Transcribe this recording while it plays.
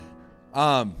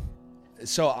Um,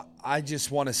 so I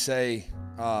just want to say,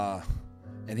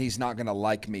 and he's not going to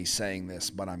like me saying this,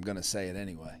 but I'm going to say it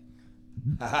anyway.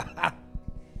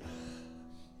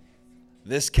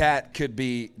 This cat could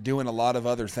be doing a lot of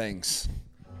other things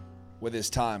with his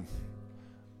time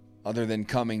other than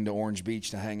coming to Orange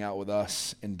Beach to hang out with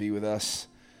us and be with us.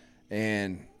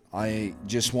 And I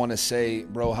just want to say,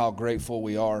 bro, how grateful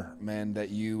we are, man, that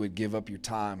you would give up your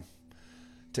time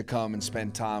to come and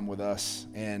spend time with us.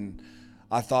 And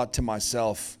I thought to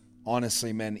myself,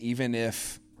 honestly, man, even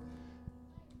if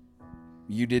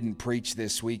you didn't preach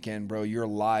this weekend, bro, your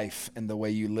life and the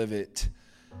way you live it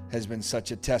has been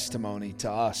such a testimony to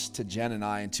us, to Jen and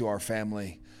I, and to our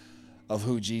family of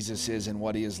who Jesus is and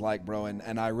what he is like, bro.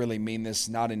 And I really mean this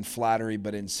not in flattery,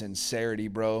 but in sincerity,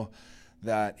 bro,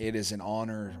 that it is an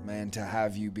honor, man, to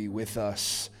have you be with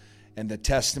us. And the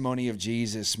testimony of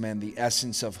Jesus, man, the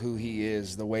essence of who he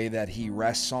is, the way that he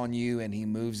rests on you and he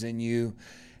moves in you,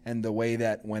 and the way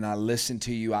that when I listen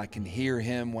to you, I can hear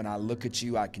him. When I look at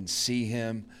you, I can see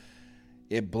him.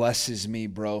 It blesses me,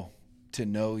 bro, to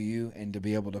know you and to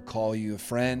be able to call you a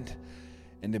friend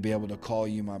and to be able to call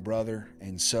you my brother.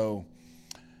 And so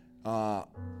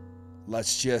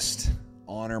let's just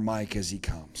honor Mike as he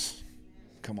comes.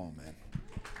 Come on, man.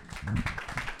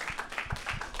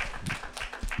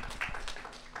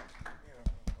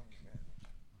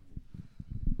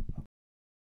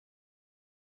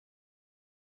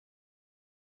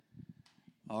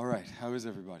 All right, how is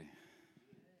everybody?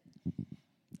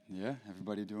 Yeah,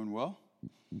 everybody doing well?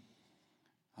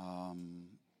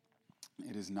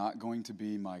 It is not going to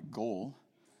be my goal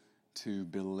to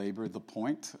belabor the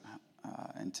point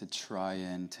and to try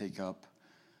and take up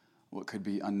what could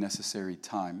be unnecessary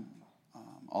time,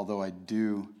 although I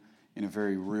do, in a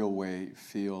very real way,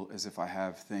 feel as if I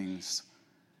have things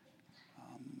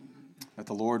that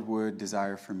the Lord would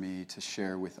desire for me to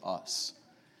share with us.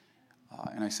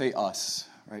 And I say us,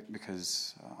 right,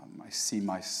 because I see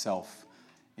myself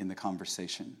in the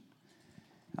conversation.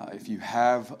 If you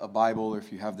have a Bible or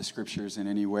if you have the scriptures in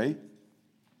any way,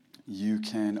 you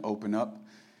can open up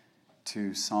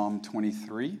to Psalm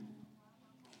 23.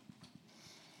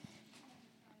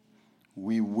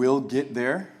 We will get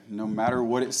there no matter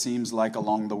what it seems like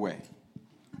along the way.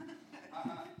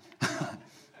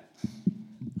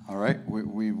 All right,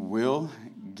 we will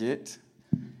get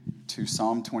to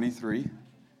Psalm 23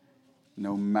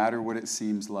 no matter what it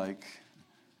seems like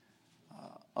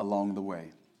along the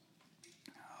way.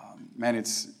 Man,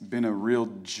 it's been a real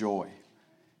joy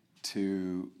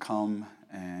to come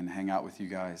and hang out with you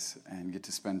guys and get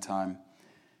to spend time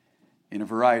in a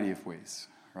variety of ways,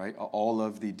 right? All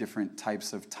of the different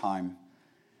types of time,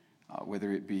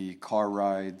 whether it be car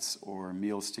rides or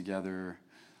meals together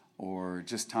or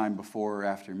just time before or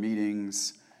after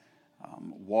meetings,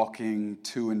 walking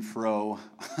to and fro,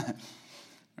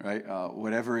 right?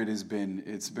 Whatever it has been,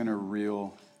 it's been a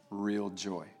real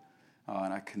joy.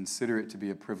 And I consider it to be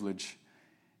a privilege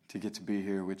to get to be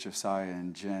here with Josiah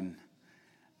and Jen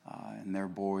and their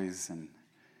boys. And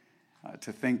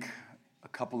to think a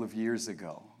couple of years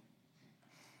ago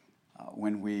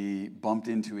when we bumped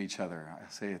into each other, I'll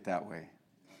say it that way.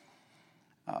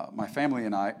 My family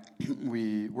and I,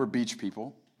 we're beach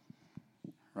people,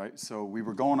 right? So we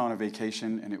were going on a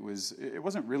vacation, and it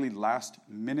wasn't really last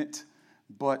minute,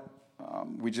 but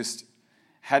we just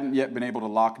hadn't yet been able to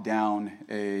lock down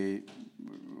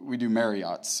we do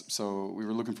Marriotts. So we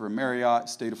were looking for a Marriott,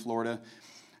 state of Florida,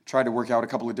 tried to work out a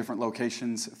couple of different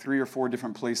locations, 3 or 4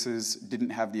 different places, didn't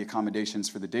have the accommodations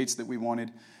for the dates that we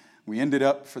wanted. We ended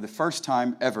up, for the first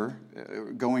time ever,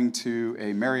 going to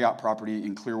a Marriott property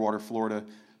in Clearwater, Florida,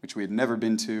 which we had never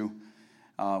been to.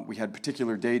 We had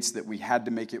particular dates that we had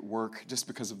to make it work just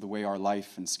because of the way our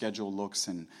life and schedule looks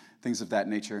and things of that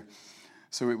nature.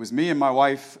 So it was me and my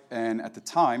wife, and at the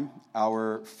time,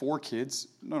 our 4 kids.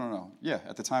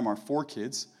 At the time, our 4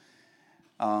 kids.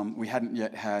 We hadn't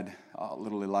yet had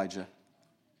little Elijah.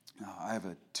 I have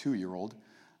a 2-year-old,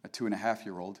 a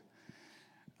 2.5-year-old.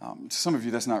 To some of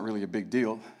you, that's not really a big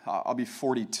deal. I'll be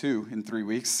 42 in 3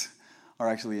 weeks, or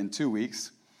actually in 2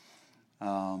 weeks.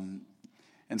 And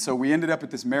so we ended up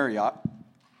at this Marriott,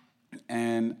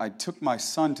 and I took my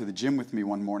son to the gym with me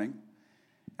one morning,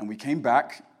 and we came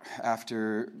back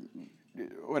after,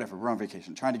 we're on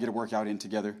vacation, trying to get a workout in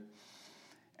together,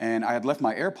 and I had left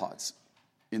my AirPods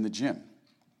in the gym,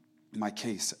 my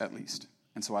case at least.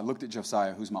 And so I looked at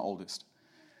Josiah, who's my oldest.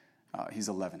 He's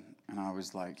 11, and I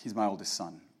was like, he's my oldest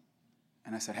son.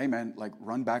 And I said, hey, man,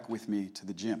 run back with me to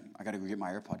the gym. I got to go get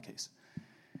my AirPod case.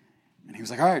 And he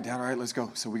was like, all right, Dad, all right, let's go.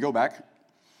 So we go back.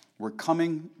 We're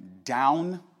coming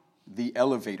down the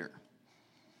elevator.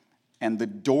 and the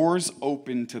doors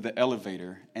open to the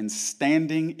elevator, and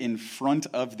standing in front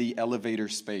of the elevator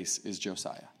space is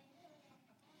Josiah.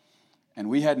 And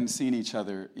we hadn't seen each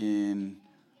other in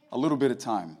a little bit of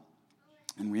time.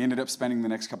 And we ended up spending the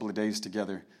next couple of days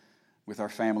together with our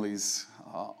families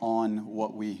on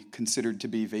what we considered to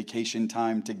be vacation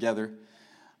time together.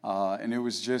 And it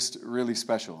was just really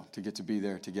special to get to be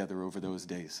there together over those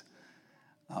days.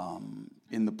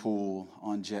 In the pool,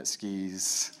 on jet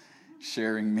skis,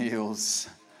 sharing meals.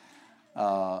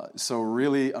 So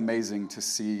really amazing to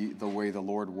see the way the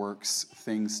Lord works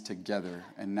things together.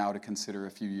 And now to consider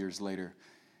a few years later,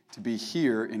 to be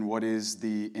here in what is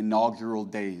the inaugural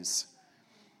days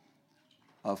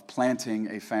of planting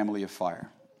a family of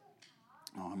fire.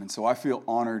 And so I feel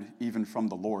honored even from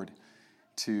the Lord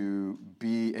to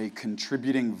be a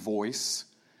contributing voice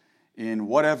in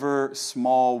whatever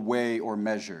small way or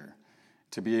measure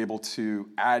to be able to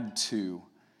add to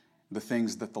the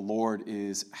things that the Lord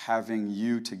is having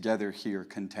you together here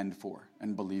contend for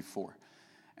and believe for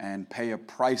and pay a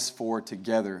price for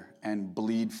together and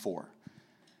bleed for.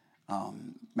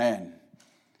 Man,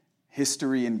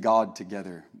 history and God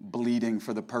together, bleeding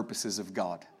for the purposes of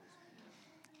God.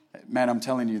 Man, I'm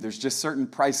telling you, there's just certain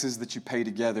prices that you pay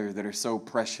together that are so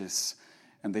precious,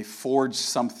 and they forge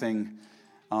something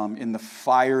in the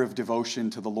fire of devotion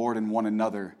to the Lord and one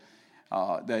another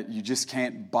that you just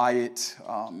can't buy it.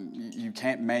 You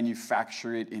can't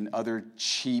manufacture it in other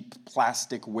cheap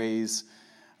plastic ways.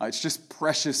 It's just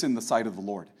precious in the sight of the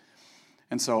Lord.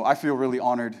 And so I feel really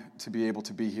honored to be able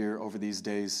to be here over these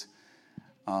days.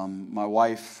 My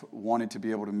wife wanted to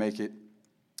be able to make it.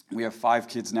 We have 5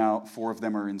 kids now. 4 of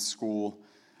them are in school.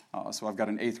 So I've got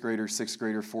an 8th grader, 6th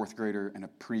grader, 4th grader, and a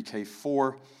pre-K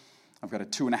 4. I've got a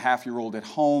 2.5-year-old at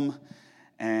home.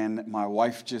 And my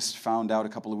wife just found out a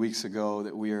couple of weeks ago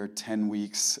that we are 10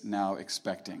 weeks now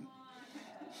expecting.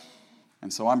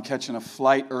 And so I'm catching a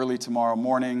flight early tomorrow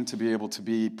morning to be able to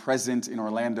be present in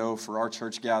Orlando for our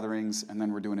church gatherings. And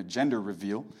then we're doing a gender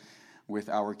reveal with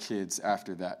our kids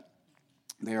after that.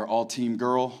 They are all team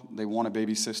girl. They want a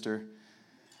baby sister.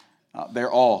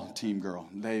 They're all team girl.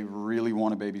 They really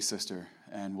want a baby sister,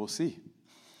 and we'll see.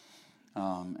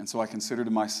 And so I consider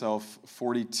to myself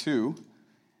 42,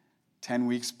 10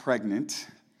 weeks pregnant.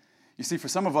 You see, for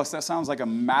some of us, that sounds like a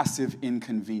massive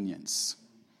inconvenience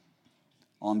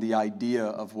on the idea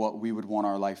of what we would want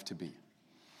our life to be.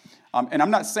 And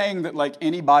I'm not saying that like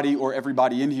anybody or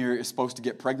everybody in here is supposed to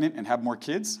get pregnant and have more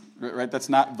kids, right? That's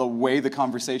not the way the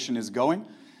conversation is going.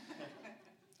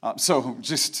 So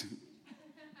just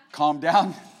calm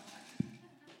down.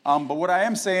 But what I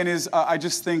am saying is I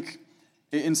just think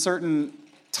in certain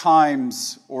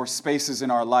times or spaces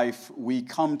in our life, we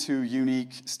come to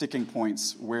unique sticking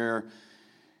points where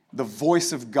the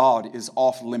voice of God is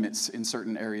off limits in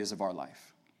certain areas of our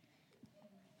life.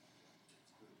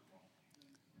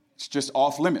 It's just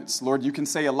off limits. Lord, you can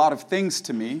say a lot of things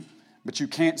to me, but you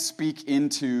can't speak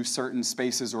into certain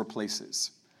spaces or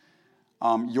places.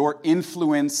 Your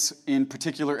influence in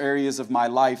particular areas of my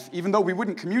life, even though we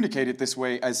wouldn't communicate it this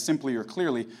way as simply or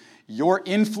clearly, your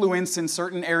influence in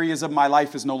certain areas of my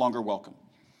life is no longer welcome.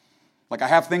 Like I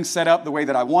have things set up the way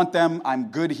that I want them.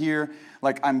 I'm good here.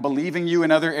 Like I'm believing you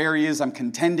in other areas. I'm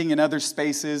contending in other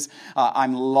spaces.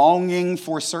 I'm longing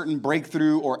for certain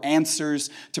breakthrough or answers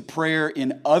to prayer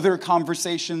in other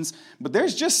conversations. But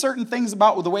there's just certain things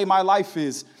about the way my life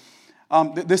is.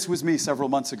 This was me several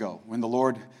months ago when the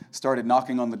Lord started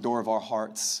knocking on the door of our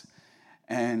hearts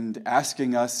and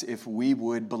asking us if we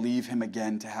would believe him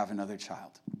again to have another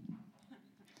child.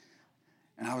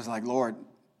 And I was like, Lord,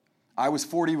 I was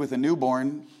 40 with a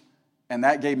newborn, and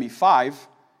that gave me 5.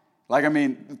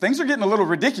 Things are getting a little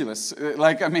ridiculous.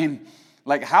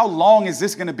 How long is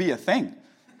this going to be a thing?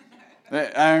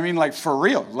 For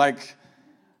real.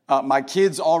 My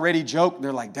kids already joke.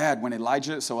 They're like, Dad,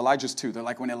 Elijah's 2. They're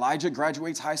like, when Elijah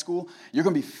graduates high school, you're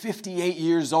going to be 58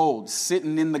 years old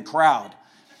sitting in the crowd.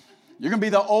 You're going to be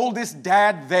the oldest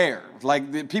dad there.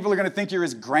 People are going to think you're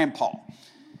his grandpa.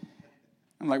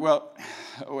 I'm like, well,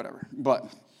 whatever. But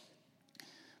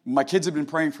my kids have been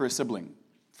praying for a sibling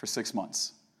for 6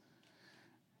 months.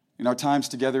 In our times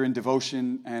together in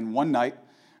devotion, and one night,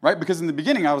 right? Because in the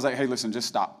beginning, I was like, hey, listen, just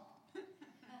stop.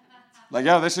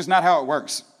 That's just not how it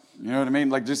works. You know what I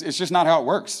mean? It's just not how it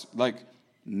works.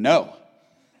 No.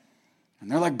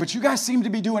 And they're like, but you guys seem to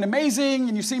be doing amazing,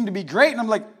 and you seem to be great. And I'm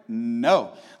like,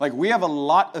 no. We have a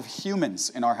lot of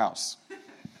humans in our house.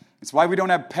 It's why we don't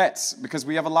have pets, because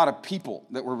we have a lot of people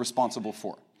that we're responsible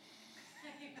for.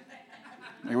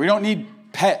 We don't need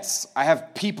pets. I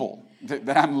have people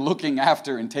that I'm looking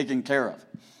after and taking care of.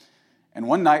 And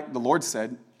one night, the Lord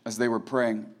said, as they were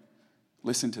praying,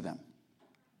 listen to them.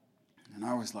 And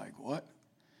I was like, what?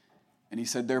 And he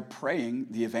said, they're praying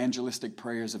the evangelistic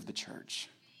prayers of the church.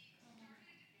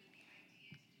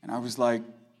 And I was like,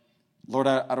 Lord,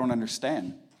 I don't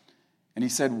understand. And he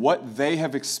said, what they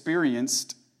have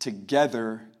experienced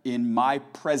together in my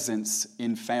presence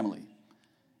in family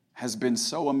has been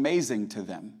so amazing to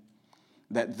them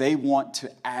that they want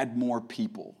to add more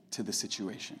people to the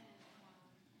situation.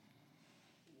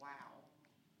 Wow.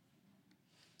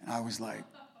 And I was like,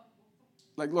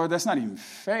 Lord, that's not even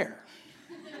fair.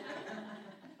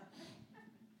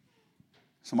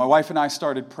 So my wife and I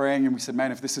started praying, and we said,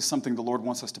 man, if this is something the Lord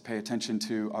wants us to pay attention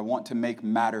to, I want to make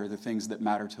matter the things that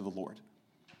matter to the Lord.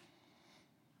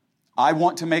 I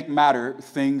want to make matter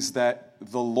things that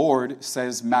the Lord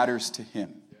says matters to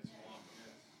him.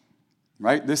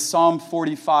 Right? This Psalm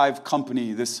 45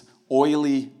 company, this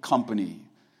oily company,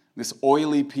 this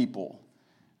oily people,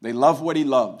 they love what he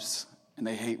loves, and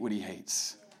they hate what he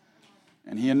hates.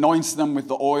 And he anoints them with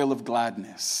the oil of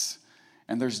gladness.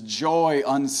 And there's joy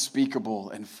unspeakable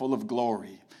and full of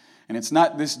glory. And it's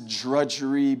not this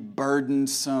drudgery,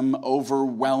 burdensome,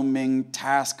 overwhelming,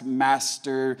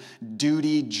 taskmaster,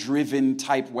 duty-driven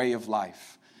type way of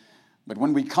life. But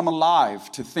when we come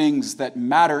alive to things that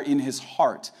matter in his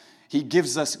heart, he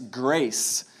gives us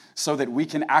grace so that we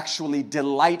can actually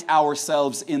delight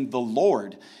ourselves in the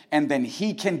Lord. And then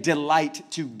he can delight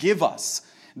to give us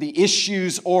the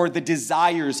issues or the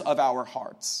desires of our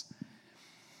hearts.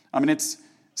 I mean, it's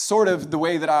sort of the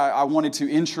way that I wanted to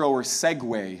intro or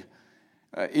segue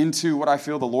into what I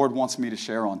feel the Lord wants me to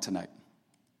share on tonight.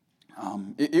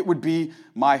 It would be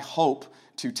my hope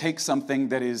to take something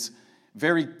that is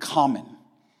very common,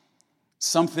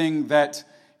 something that,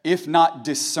 if not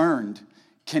discerned,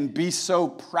 can be so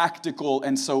practical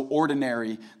and so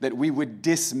ordinary that we would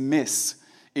dismiss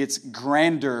its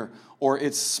grandeur or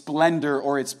its splendor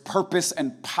or its purpose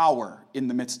and power in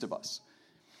the midst of us.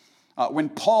 When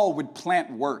Paul would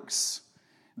plant works,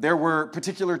 there were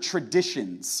particular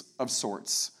traditions of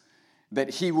sorts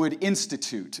that he would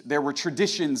institute. There were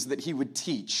traditions that he would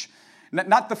teach.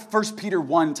 Not the 1 Peter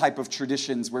 1 type of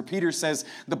traditions where Peter says,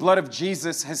 the blood of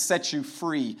Jesus has set you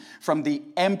free from the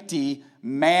empty,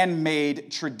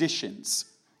 man-made traditions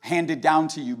handed down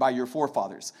to you by your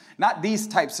forefathers. Not these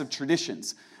types of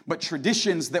traditions, but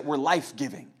traditions that were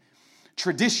life-giving.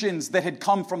 Traditions that had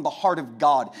come from the heart of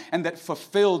God and that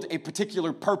fulfilled a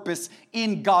particular purpose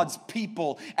in God's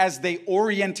people as they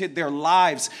oriented their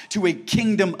lives to a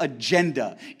kingdom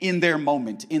agenda in their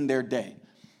moment, in their day.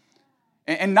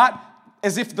 And not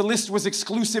as if the list was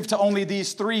exclusive to only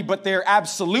these three, but there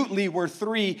absolutely were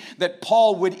three that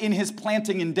Paul would, in his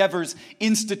planting endeavors,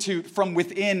 institute from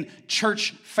within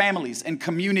church families and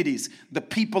communities, the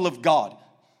people of God.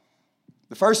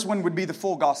 The first one would be the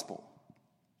full gospel.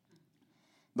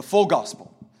 The full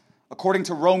gospel, according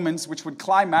to Romans, which would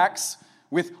climax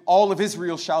with all of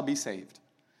Israel shall be saved.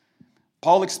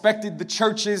 Paul expected the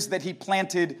churches that he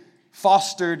planted,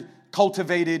 fostered,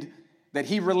 cultivated, that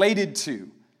he related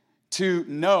to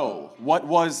know what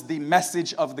was the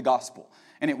message of the gospel.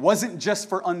 And it wasn't just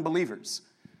for unbelievers,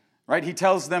 right? He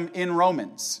tells them in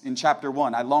Romans, in chapter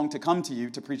 1, I long to come to you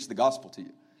to preach the gospel to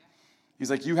you. He's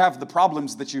like, you have the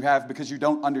problems that you have because you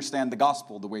don't understand the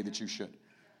gospel the way that you should.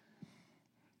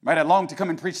 Right, I long to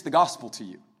come and preach the gospel to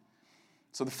you.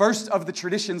 So the first of the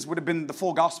traditions would have been the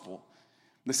full gospel.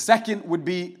 The second would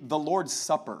be the Lord's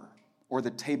Supper, or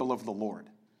the table of the Lord.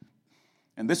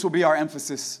 And this will be our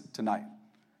emphasis tonight.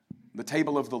 The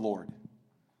table of the Lord.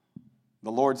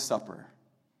 The Lord's Supper.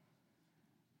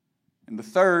 And the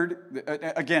third,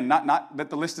 again, not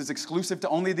that the list is exclusive to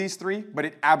only these three, but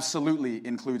it absolutely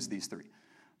includes these three.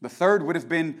 The third would have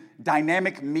been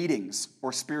dynamic meetings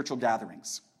or spiritual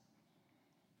gatherings.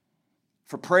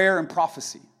 For prayer and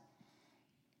prophecy.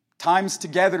 Times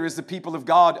together as the people of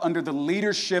God under the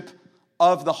leadership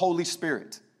of the Holy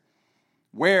Spirit.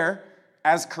 Where,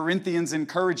 as Corinthians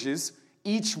encourages,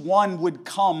 each one would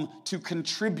come to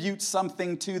contribute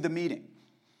something to the meeting.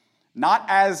 Not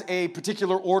as a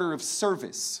particular order of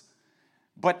service,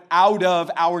 but out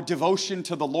of our devotion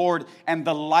to the Lord and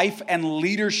the life and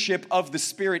leadership of the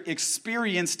Spirit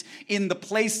experienced in the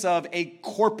place of a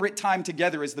corporate time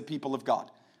together as the people of God.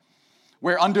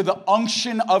 Where under the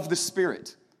unction of the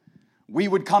Spirit, we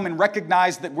would come and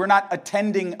recognize that we're not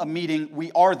attending a meeting,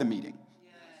 we are the meeting.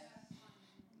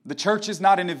 The church is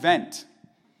not an event.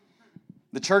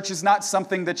 The church is not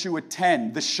something that you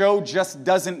attend. The show just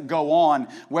doesn't go on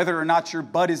whether or not your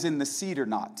butt is in the seat or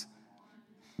not.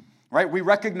 Right? We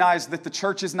recognize that the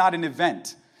church is not an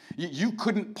event. You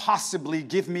couldn't possibly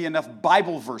give me enough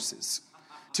Bible verses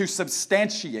to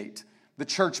substantiate the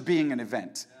church being an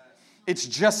event. It's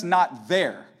just not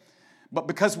there. But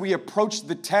because we approach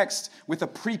the text with a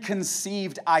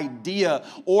preconceived idea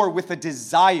or with a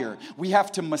desire, we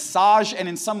have to massage and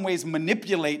in some ways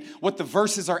manipulate what the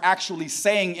verses are actually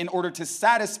saying in order to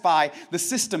satisfy the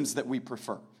systems that we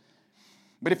prefer.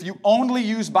 But if you only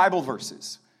use Bible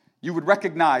verses, you would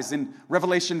recognize in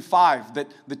Revelation 5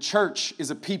 that the church is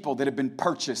a people that have been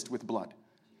purchased with blood.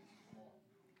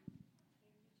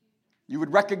 You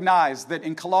would recognize that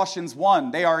in Colossians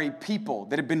 1, they are a people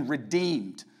that have been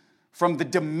redeemed from the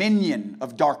dominion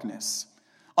of darkness,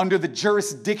 under the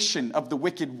jurisdiction of the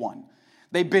wicked one.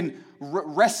 They've been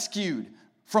rescued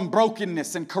from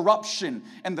brokenness and corruption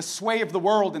and the sway of the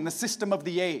world and the system of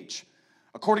the age.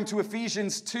 According to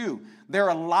Ephesians 2, they're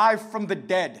alive from the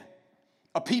dead.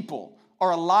 A people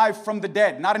are alive from the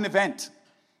dead, not an event,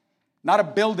 not a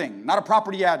building, not a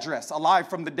property address, alive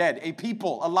from the dead. A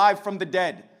people alive from the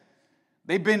dead.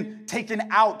 They've been taken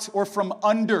out or from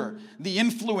under the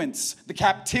influence, the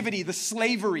captivity, the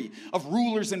slavery of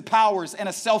rulers and powers and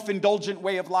a self-indulgent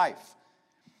way of life.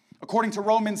 According to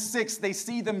Romans 6, they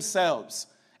see themselves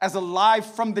as alive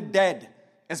from the dead,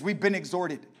 as we've been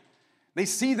exhorted. They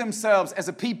see themselves as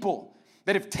a people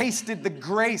that have tasted the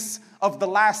grace of the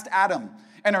last Adam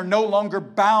and are no longer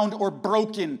bound or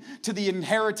broken to the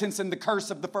inheritance and the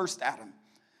curse of the first Adam.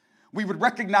 We would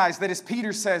recognize that, as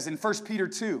Peter says in 1 Peter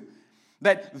 2,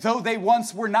 that though they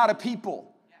once were not a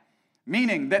people,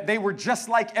 meaning that they were just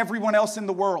like everyone else in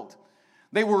the world,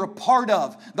 they were a part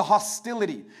of the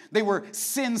hostility. They were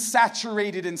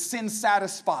sin-saturated and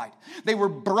sin-satisfied. They were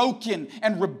broken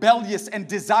and rebellious and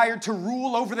desired to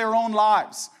rule over their own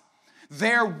lives.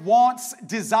 Their wants,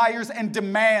 desires, and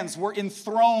demands were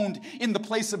enthroned in the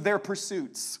place of their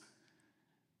pursuits.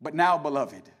 But now,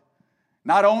 beloved,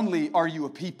 not only are you a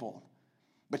people,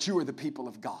 but you are the people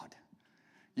of God.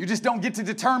 You just don't get to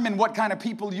determine what kind of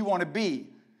people you want to be.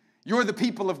 You're the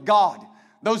people of God.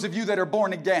 Those of you that are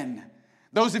born again.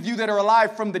 Those of you that are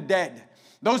alive from the dead.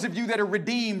 Those of you that are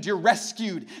redeemed, you're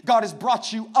rescued. God has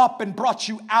brought you up and brought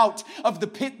you out of the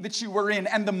pit that you were in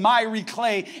and the miry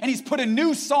clay. And He's put a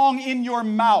new song in your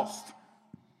mouth.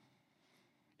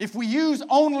 If we use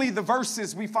only the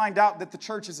verses, we find out that the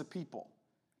church is a people.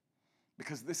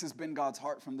 Because this has been God's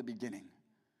heart from the beginning.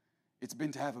 It's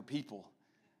been to have a people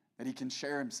that He can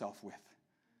share Himself with.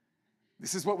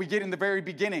 This is what we get in the very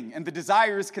beginning, and the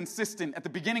desire is consistent at the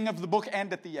beginning of the book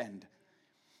and at the end.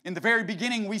 In the very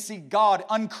beginning, we see God,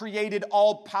 uncreated,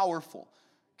 all-powerful,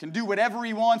 can do whatever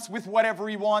He wants, with whatever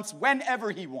He wants, whenever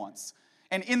He wants.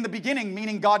 And in the beginning,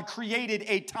 meaning God created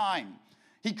a time.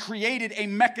 He created a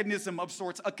mechanism of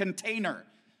sorts, a container,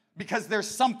 because there's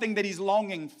something that He's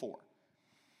longing for.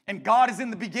 And God is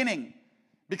in the beginning,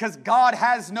 because God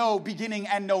has no beginning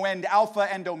and no end, Alpha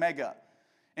and Omega.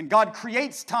 And God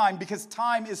creates time because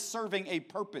time is serving a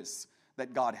purpose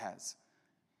that God has.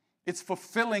 It's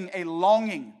fulfilling a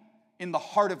longing in the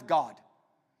heart of God.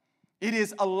 It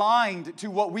is aligned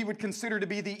to what we would consider to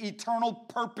be the eternal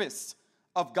purpose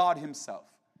of God Himself.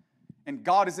 And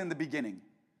God is in the beginning.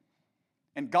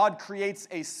 And God creates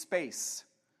a space.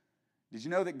 Did you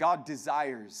know that God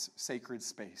desires sacred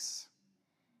space?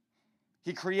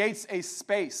 He creates a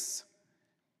space.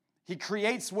 He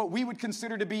creates what we would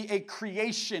consider to be a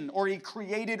creation or a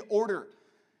created order,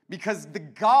 because the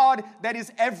God that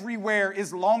is everywhere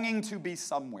is longing to be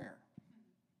somewhere.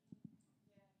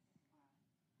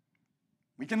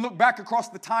 We can look back across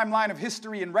the timeline of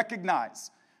history and recognize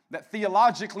that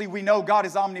theologically we know God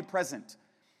is omnipresent.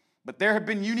 But there have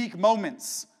been unique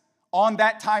moments on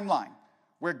that timeline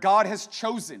where God has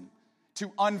chosen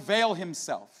to unveil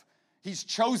Himself. He's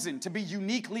chosen to be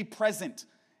uniquely present.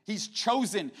 He's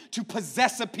chosen to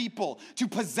possess a people, to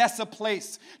possess a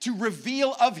place, to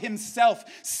reveal of Himself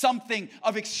something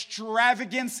of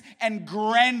extravagance and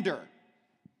grandeur.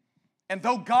 And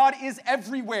though God is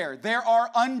everywhere, there are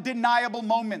undeniable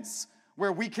moments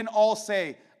where we can all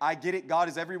say, I get it, God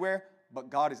is everywhere, but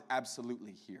God is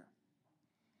absolutely here.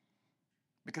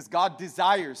 Because God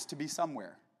desires to be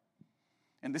somewhere.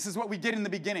 And this is what we get in the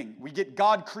beginning. We get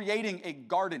God creating a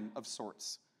garden of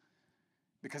sorts.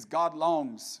 Because God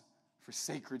longs for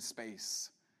sacred space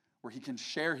where He can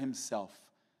share Himself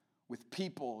with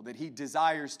people that He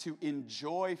desires to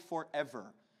enjoy forever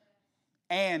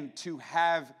and to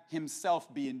have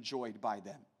Himself be enjoyed by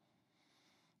them.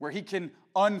 Where He can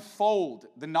unfold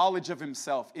the knowledge of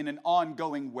Himself in an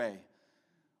ongoing way.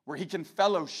 Where He can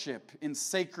fellowship in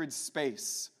sacred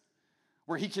space.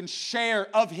 Where He can share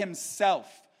of Himself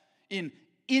in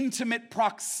intimate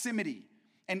proximity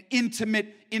and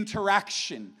intimate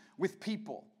interaction with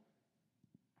people,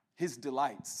 His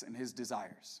delights and His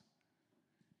desires.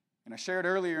 And I shared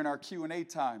earlier in our Q&A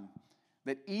time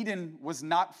that Eden was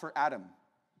not for Adam.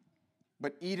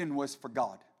 but Eden was for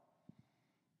God.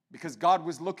 Because God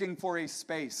was looking for a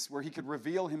space where he could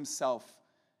reveal himself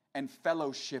and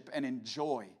fellowship and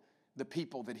enjoy the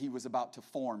people that he was about to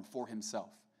form for himself.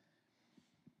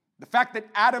 The fact that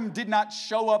Adam did not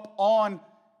show up on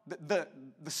the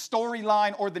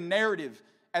storyline or the narrative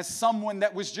as someone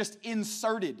that was just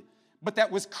inserted, but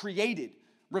that was created,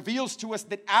 reveals to us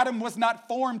that Adam was not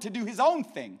formed to do his own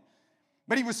thing,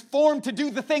 but he was formed to do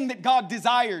the thing that God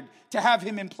desired to have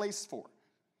him in place for.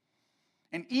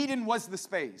 And Eden was the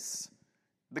space,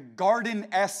 the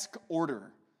garden-esque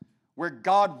order, where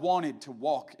God wanted to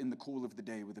walk in the cool of the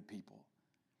day with the people.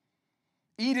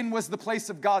 Eden was the place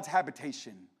of God's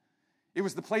habitation. It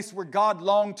was the place where God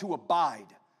longed to abide,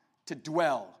 to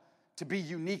dwell, to be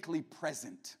uniquely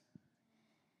present.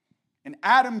 And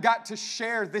Adam got to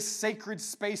share this sacred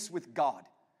space with God.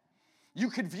 You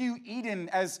could view Eden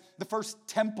as the first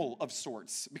temple of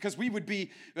sorts, because we would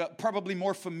be probably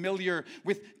more familiar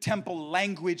with temple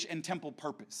language and temple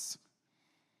purpose.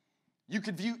 You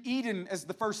could view Eden as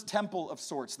the first temple of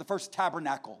sorts, the first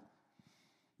tabernacle,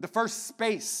 the first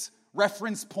space,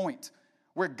 reference point,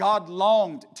 where God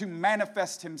longed to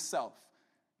manifest himself,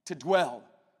 to dwell,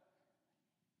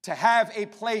 to have a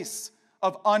place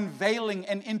of unveiling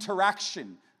and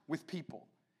interaction with people.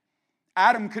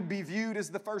 Adam could be viewed as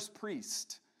the first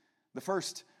priest, the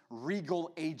first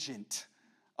regal agent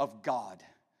of God,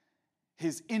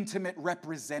 his intimate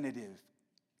representative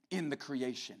in the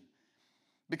creation.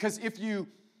 Because if you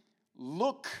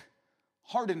look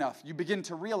hard enough, you begin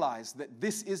to realize that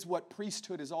this is what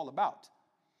priesthood is all about.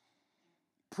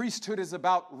 Priesthood is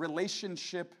about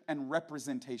relationship and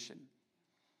representation.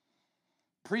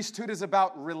 Priesthood is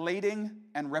about relating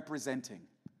and representing.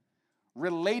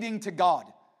 Relating to God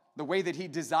the way that he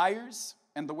desires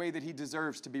and the way that he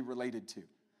deserves to be related to.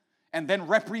 And then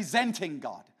representing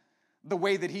God the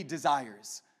way that he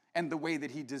desires and the way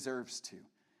that he deserves to.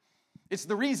 It's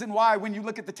the reason why when you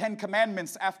look at the 10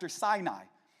 Commandments after Sinai,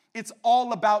 it's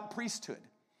all about priesthood.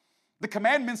 The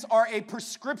commandments are a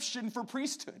prescription for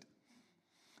priesthood.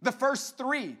 The first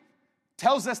 3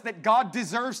 tells us that God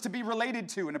deserves to be related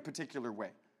to in a particular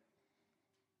way.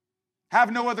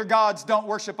 Have no other gods, don't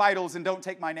worship idols, and don't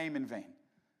take my name in vain.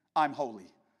 I'm holy,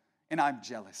 and I'm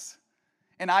jealous.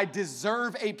 And I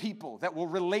deserve a people that will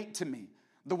relate to me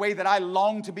the way that I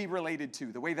long to be related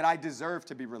to, the way that I deserve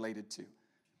to be related to.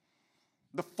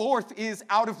 The 4th is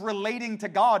out of relating to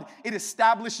God, it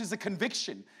establishes a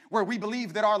conviction where we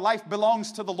believe that our life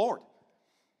belongs to the Lord.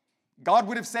 God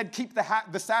would have said, keep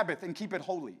the Sabbath and keep it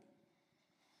holy.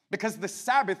 Because the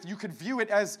Sabbath, you could view it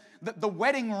as the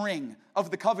wedding ring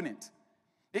of the covenant.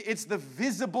 It's the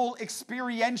visible,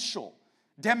 experiential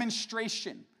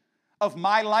demonstration of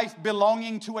my life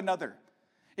belonging to another.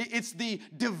 It's the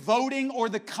devoting or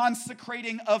the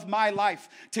consecrating of my life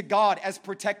to God as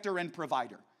protector and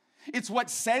provider. It's what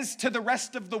says to the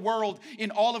rest of the world in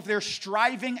all of their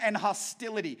striving and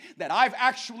hostility that I've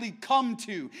actually come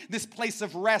to this place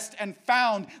of rest and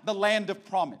found the land of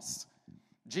promise.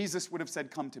 Jesus would have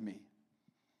said, come to me,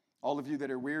 all of you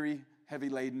that are weary, heavy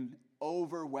laden,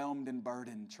 overwhelmed and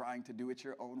burdened, trying to do it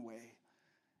your own way,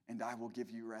 and I will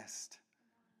give you rest.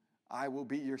 I will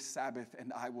be your Sabbath,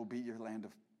 and I will be your land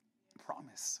of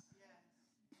promise.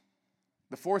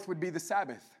 The 4th would be the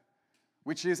Sabbath,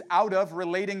 which is out of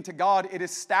relating to God. It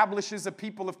establishes a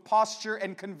people of posture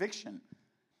and conviction.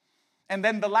 And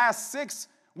then the last 6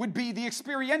 would be the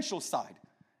experiential side,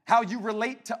 how you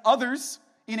relate to others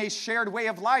in a shared way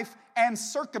of life and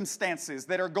circumstances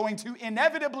that are going to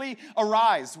inevitably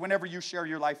arise whenever you share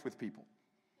your life with people.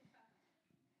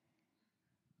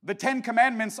 The 10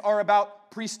 Commandments are about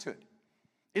priesthood.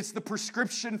 It's the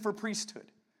prescription for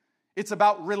priesthood. It's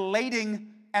about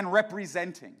relating and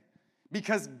representing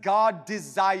because God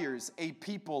desires a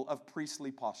people of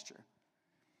priestly posture.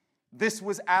 This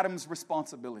was Adam's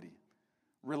responsibility.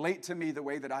 Relate to me the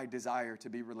way that I desire to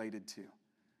be related to.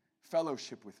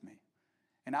 Fellowship with me.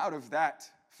 And out of that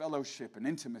fellowship and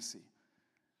intimacy,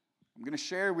 I'm going to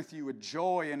share with you a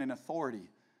joy and an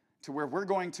authority to where we're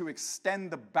going to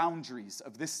extend the boundaries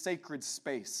of this sacred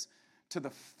space to the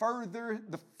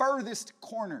furthest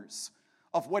corners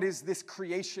of what is this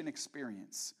creation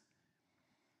experience.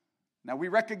 Now, we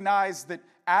recognize that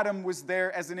Adam was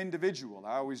there as an individual.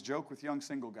 I always joke with young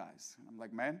single guys. I'm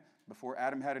like, man, before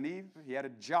Adam had an Eve, he had a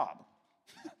job.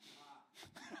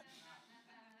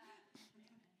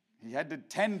 He had to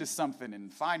tend to something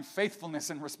and find faithfulness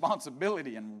and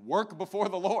responsibility and work before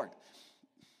the Lord.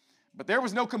 But there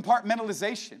was no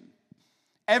compartmentalization.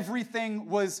 Everything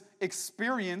was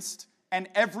experienced and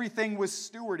everything was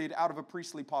stewarded out of a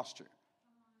priestly posture.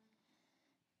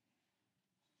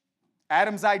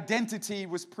 Adam's identity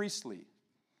was priestly.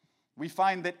 we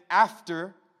find that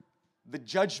after the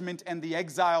judgment and the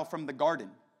exile from the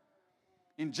garden,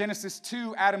 in Genesis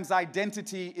 2, Adam's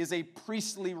identity is a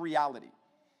priestly reality.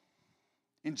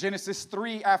 In Genesis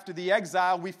 3, after the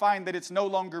exile, we find that it's no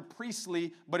longer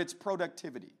priestly, but it's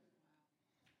productivity.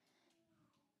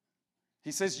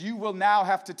 He says, you will now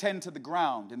have to tend to the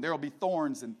ground, and there will be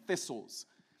thorns and thistles.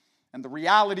 And the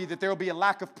reality that there will be a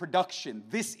lack of production.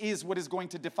 This is what is going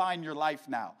to define your life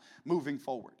now, moving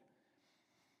forward.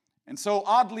 And so,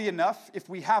 oddly enough, if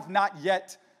we have not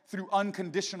yet, through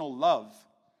unconditional love,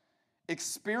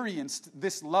 experienced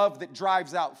this love that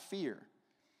drives out fear,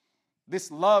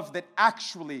 this love that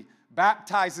actually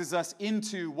baptizes us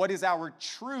into what is our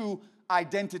true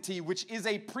identity, which is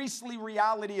a priestly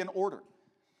reality and order,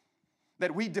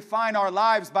 that we define our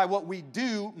lives by what we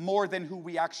do more than who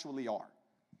we actually are.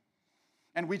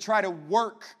 And we try to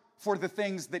work for the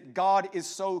things that God is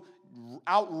so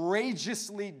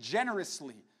outrageously,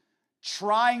 generously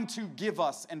trying to give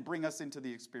us and bring us into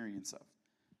the experience of.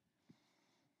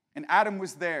 And Adam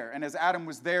was there, and as Adam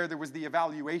was there, there was the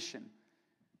evaluation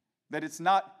that it's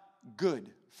not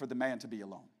good for the man to be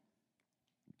alone.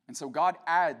 And so God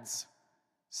adds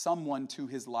someone to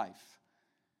his life,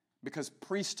 because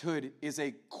priesthood is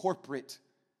a corporate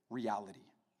reality.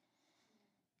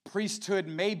 Priesthood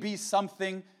may be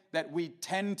something that we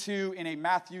tend to, in a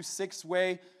Matthew 6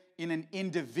 way, in an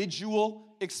individual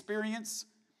experience,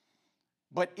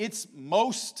 but its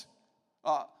most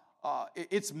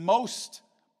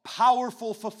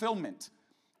powerful fulfillment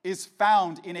is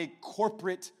found in a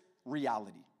corporate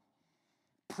reality.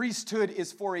 Priesthood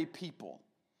is for a people,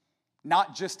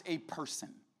 not just a person.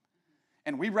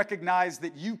 And we recognize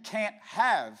that you can't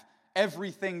have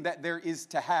everything that there is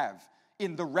to have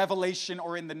in the revelation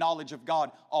or in the knowledge of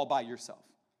God all by yourself.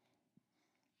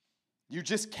 You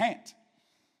just can't.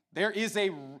 There is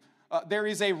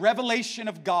a revelation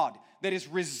of God that is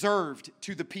reserved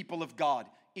to the people of God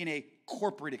in a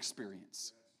corporate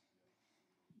experience.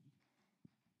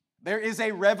 There is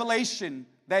a revelation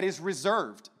that is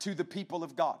reserved to the people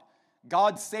of God.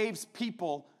 God saves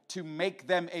people to make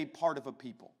them a part of a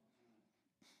people.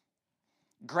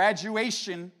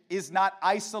 Graduation is not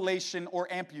isolation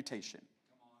or amputation.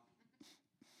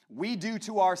 We do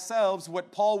to ourselves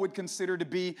what Paul would consider to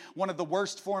be one of the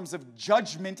worst forms of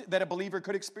judgment that a believer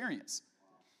could experience.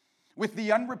 With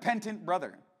the unrepentant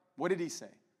brother, what did he say?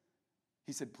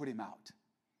 He said, put him out.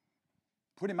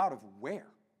 Put him out of where?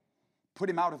 Put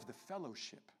him out of the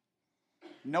fellowship.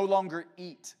 No longer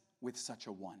eat with such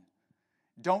a one.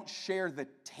 Don't share the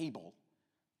table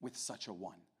with such a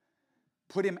one.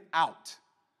 Put him out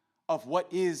of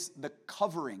what is the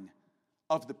covering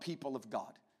of the people of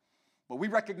God. But we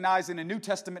recognize in a New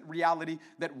Testament reality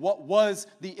that what was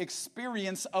the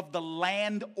experience of the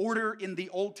land order in the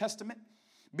Old Testament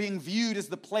being viewed as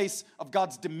the place of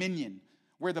God's dominion,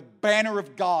 where the banner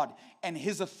of God and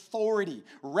his authority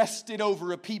rested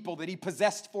over a people that he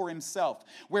possessed for himself,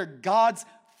 where God's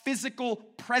physical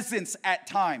presence at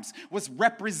times was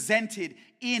represented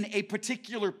in a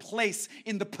particular place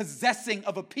in the possessing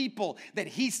of a people that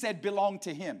he said belonged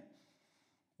to him.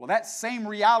 Well, that same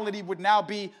reality would now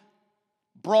be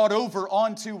brought over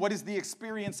onto what is the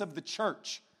experience of the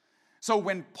church. So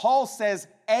when Paul says,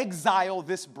 exile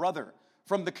this brother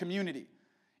from the community,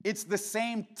 it's the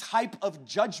same type of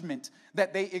judgment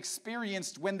that they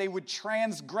experienced when they would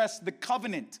transgress the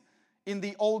covenant in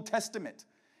the Old Testament.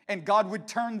 And God would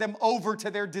turn them over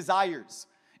to their desires,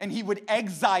 and he would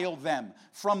exile them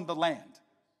from the land.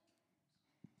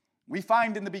 We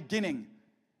find in the beginning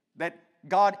that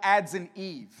God adds an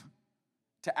Eve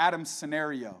to Adam's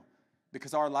scenario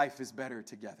because our life is better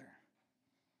together.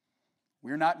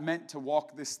 We're not meant to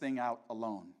walk this thing out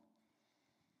alone,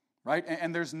 right?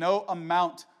 And there's no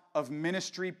amount of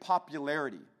ministry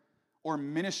popularity or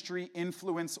ministry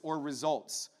influence or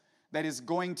results that is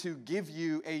going to give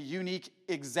you a unique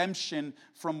exemption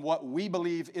from what we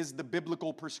believe is the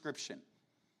biblical prescription.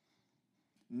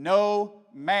 No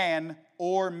man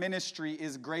or ministry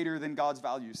is greater than God's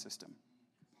value system.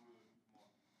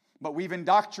 But we've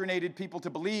indoctrinated people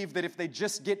to believe that if they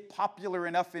just get popular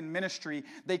enough in ministry,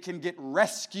 they can get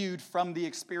rescued from the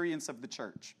experience of the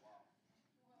church.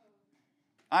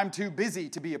 I'm too busy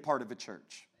to be a part of a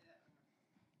church.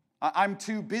 I'm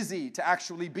too busy to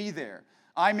actually be there.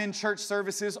 I'm in church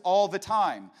services all the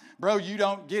time. Bro, you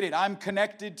don't get it. I'm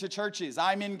connected to churches.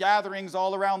 I'm in gatherings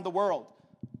all around the world.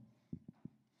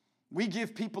 We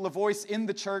give people a voice in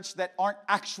the church that aren't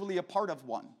actually a part of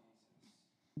one.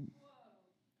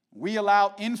 We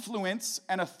allow influence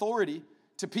and authority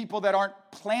to people that aren't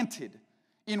planted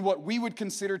in what we would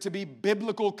consider to be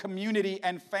biblical community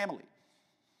and family.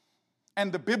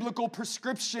 And the biblical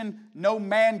prescription, no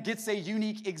man gets a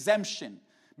unique exemption,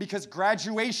 because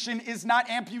graduation is not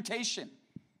amputation,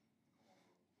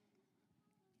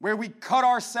 where we cut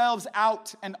ourselves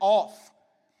out and off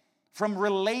from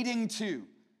relating to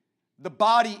the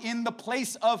body in the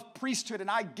place of priesthood.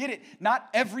 And I get it. Not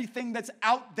everything that's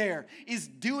out there is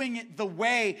doing it the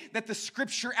way that the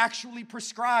scripture actually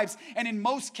prescribes. And in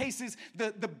most cases,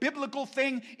 the biblical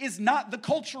thing is not the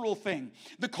cultural thing.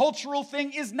 The cultural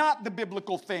thing is not the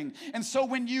biblical thing. And so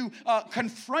when you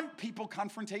confront people,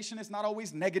 confrontation is not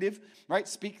always negative, right?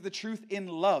 Speak the truth in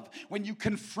love. When you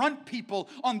confront people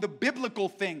on the biblical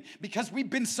thing, because we've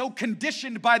been so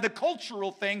conditioned by the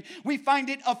cultural thing, we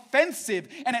find it offensive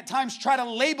and at times try to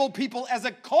label people as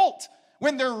a cult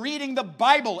when they're reading the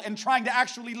Bible and trying to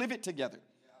actually live it together.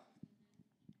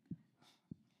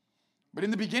 But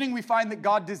in the beginning, we find that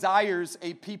God desires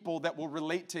a people that will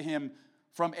relate to him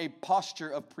from a posture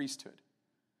of priesthood,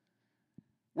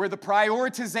 where the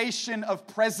prioritization of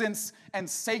presence and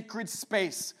sacred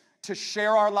space to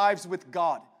share our lives with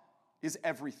God is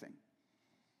everything.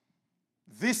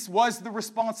 This was the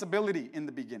responsibility in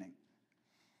the beginning.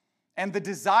 And the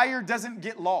desire doesn't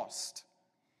get lost,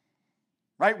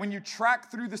 right? When you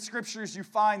track through the scriptures, you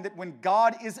find that when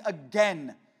God is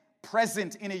again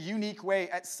present in a unique way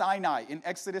at Sinai in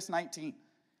Exodus 19,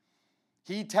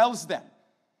 he tells them,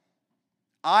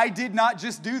 I did not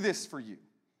just do this for you.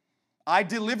 I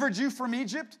delivered you from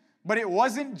Egypt, but it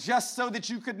wasn't just so that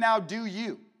you could now do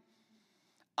you.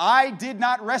 I did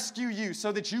not rescue you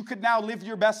so that you could now live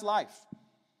your best life.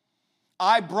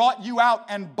 I brought you out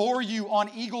and bore you on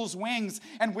eagle's wings,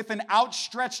 and with an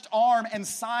outstretched arm and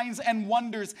signs and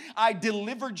wonders, I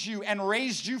delivered you and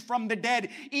raised you from the dead,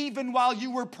 even while you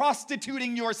were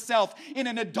prostituting yourself in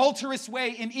an adulterous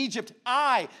way in Egypt.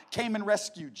 I came and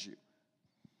rescued you.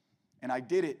 And I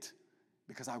did it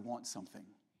because I want something.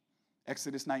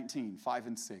 Exodus 19, 5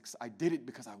 and 6. I did it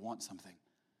because I want something.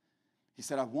 He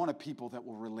said, I want a people that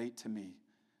will relate to me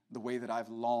the way that I've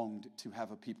longed to have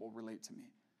a people relate to me.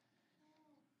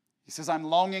 He says, I'm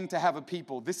longing to have a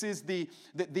people. This is the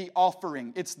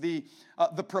offering. It's the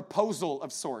proposal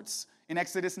of sorts in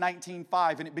Exodus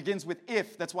 19:5. And it begins with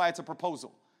if. That's why it's a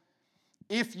proposal.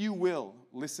 If you will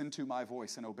listen to my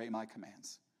voice and obey my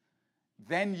commands,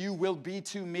 then you will be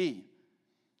to me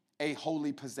a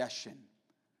holy possession.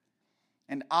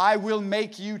 And I will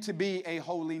make you to be a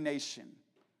holy nation,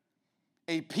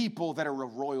 a people that are a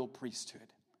royal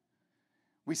priesthood.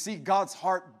 We see God's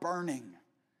heart burning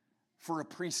for a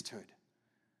priesthood,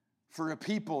 for a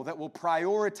people that will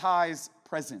prioritize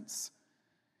presence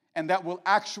and that will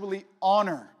actually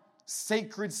honor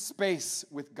sacred space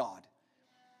with God.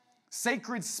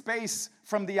 Sacred space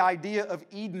from the idea of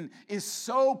Eden is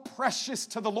so precious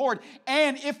to the Lord,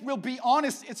 and if we'll be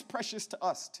honest, it's precious to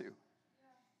us too.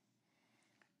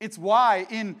 It's why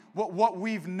in what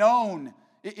we've known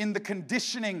in the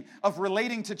conditioning of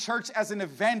relating to church as an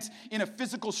event in a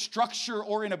physical structure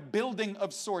or in a building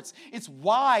of sorts. It's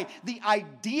why the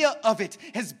idea of it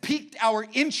has piqued our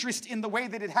interest in the way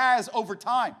that it has over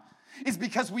time. It's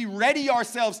because we ready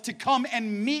ourselves to come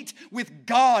and meet with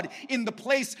God in the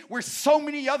place where so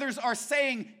many others are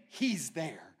saying, He's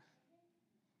there.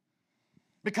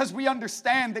 Because we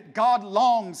understand that God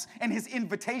longs and His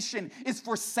invitation is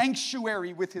for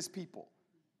sanctuary with His people.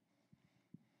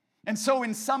 And so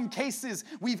in some cases,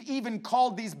 we've even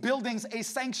called these buildings a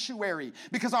sanctuary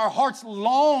because our hearts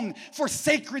long for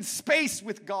sacred space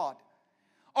with God.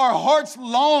 Our hearts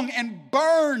long and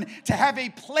burn to have a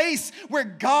place where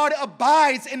God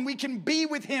abides and we can be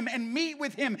with Him and meet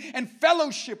with Him and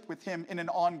fellowship with Him in an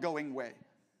ongoing way.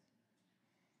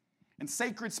 And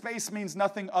sacred space means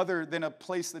nothing other than a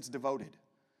place that's devoted.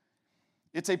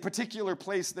 It's a particular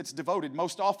place that's devoted,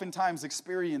 most oftentimes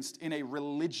experienced in a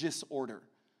religious order.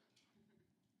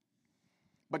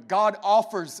 But God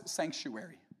offers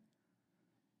sanctuary.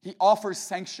 He offers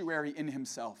sanctuary in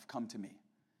Himself. Come to me.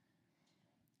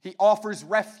 He offers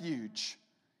refuge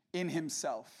in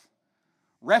Himself.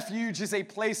 Refuge is a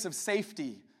place of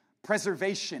safety,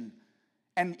 preservation,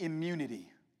 and immunity.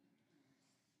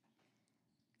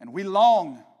 And we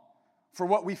long for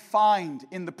what we find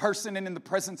in the person and in the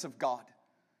presence of God.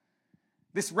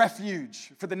 This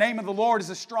refuge, for the name of the Lord is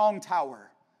a strong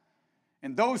tower,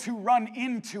 and those who run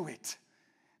into it,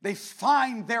 they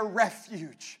find their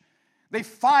refuge. They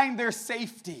find their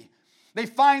safety. They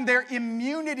find their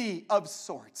immunity of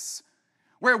sorts,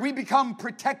 where we become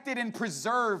protected and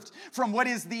preserved from what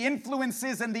is the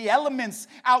influences and the elements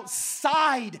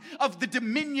outside of the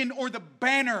dominion or the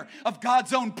banner of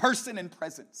God's own person and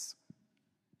presence.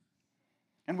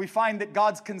 And we find that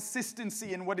God's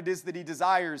consistency in what it is that He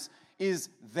desires is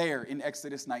there in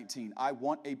Exodus 19. I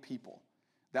want a people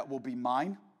that will be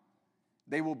mine.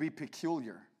 They will be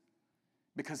peculiar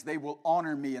because they will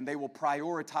honor me and they will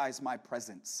prioritize my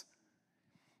presence.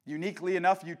 Uniquely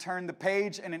enough, you turn the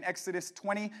page and in Exodus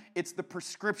 20, it's the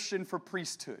prescription for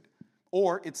priesthood,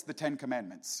 or it's the 10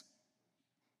 Commandments.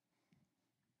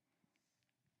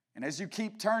 And as you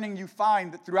keep turning, you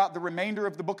find that throughout the remainder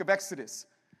of the book of Exodus,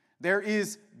 there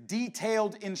is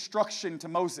detailed instruction to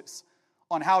Moses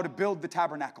on how to build the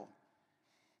tabernacle.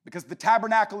 Because the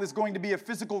tabernacle is going to be a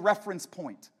physical reference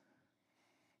point.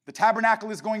 The tabernacle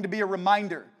is going to be a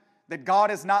reminder that God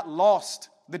has not lost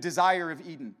the desire of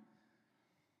Eden.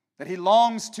 That he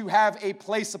longs to have a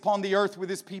place upon the earth with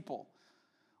his people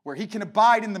where he can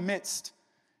abide in the midst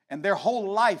and their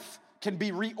whole life can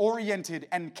be reoriented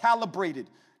and calibrated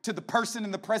to the person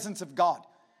and the presence of God.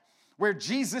 Where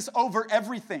Jesus over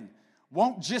everything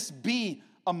won't just be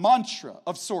a mantra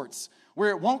of sorts, where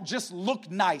it won't just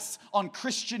look nice on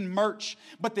Christian merch,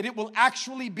 but that it will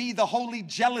actually be the holy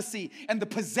jealousy and the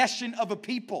possession of a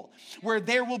people, where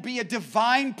there will be a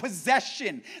divine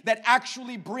possession that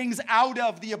actually brings out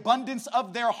of the abundance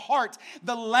of their heart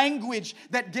the language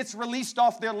that gets released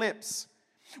off their lips.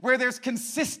 Where there's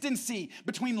consistency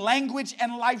between language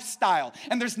and lifestyle.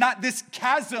 And there's not this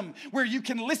chasm where you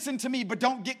can listen to me but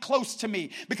don't get close to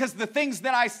me because the things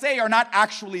that I say are not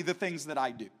actually the things that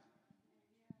I do.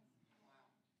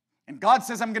 And God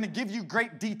says, I'm going to give you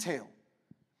great detail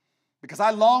because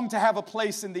I long to have a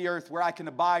place in the earth where I can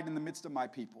abide in the midst of my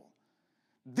people.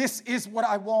 This is what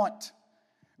I want.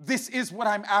 This is what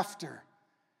I'm after.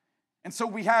 And so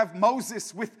we have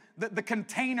Moses with the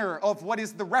container of what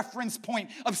is the reference point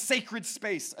of sacred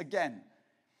space again.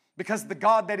 Because the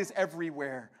God that is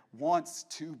everywhere wants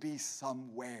to be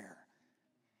somewhere.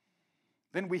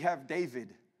 Then we have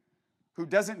David, who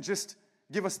doesn't just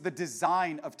give us the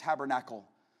design of tabernacle,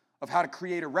 of how to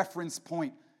create a reference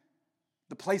point,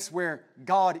 the place where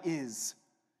God is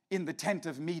in the tent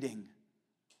of meeting,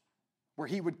 where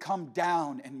he would come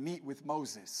down and meet with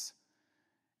Moses.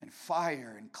 And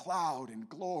fire and cloud and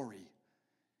glory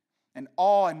and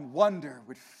awe and wonder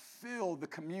would fill the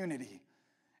community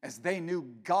as they knew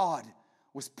God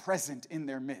was present in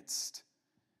their midst.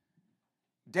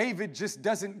 David just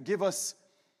doesn't give us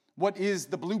what is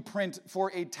the blueprint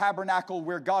for a tabernacle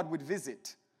where God would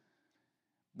visit,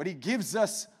 but he gives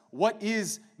us what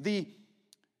is the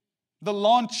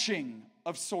launching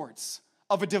of sorts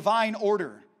of a divine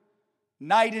order,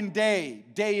 night and day,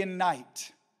 day and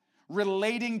night.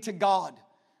 Relating to God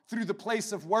through the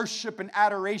place of worship and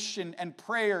adoration and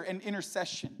prayer and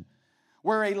intercession,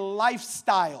 where a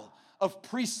lifestyle of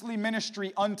priestly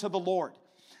ministry unto the Lord,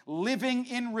 living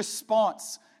in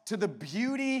response to the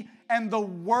beauty and the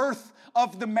worth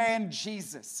of the man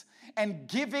Jesus, and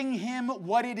giving him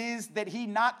what it is that he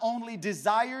not only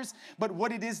desires, but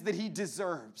what it is that he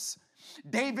deserves.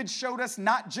 David showed us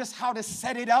not just how to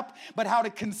set it up, but how to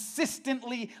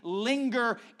consistently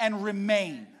linger and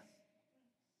remain.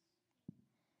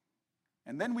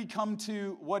 And then we come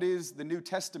to what is the New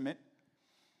Testament,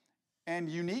 and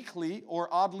uniquely or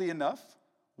oddly enough,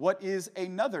 what is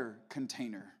another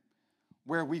container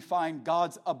where we find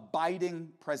God's abiding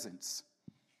presence.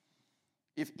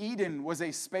 If Eden was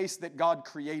a space that God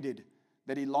created,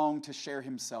 that he longed to share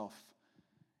himself,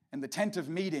 and the tent of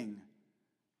meeting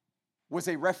was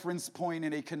a reference point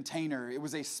in a container, it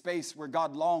was a space where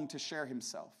God longed to share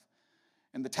himself.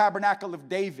 And the tabernacle of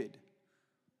David,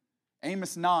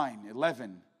 Amos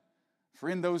 9:11, for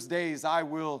in those days I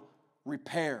will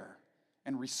repair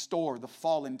and restore the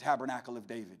fallen tabernacle of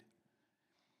David.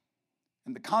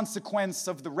 And the consequence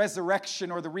of the resurrection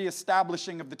or the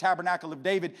reestablishing of the tabernacle of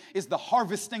David is the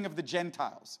harvesting of the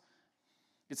Gentiles.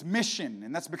 It's mission,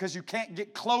 and that's because you can't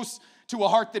get close to a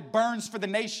heart that burns for the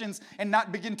nations and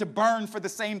not begin to burn for the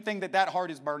same thing that heart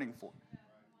is burning for.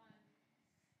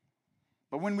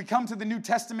 But when we come to the New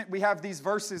Testament, we have these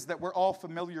verses that we're all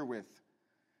familiar with.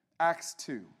 Acts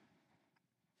 2.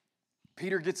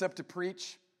 Peter gets up to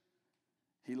preach.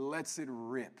 He lets it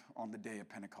rip on the day of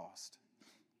Pentecost.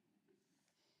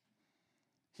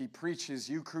 He preaches,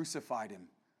 you crucified him,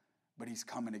 but he's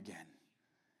coming again.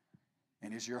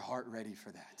 And is your heart ready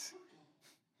for that?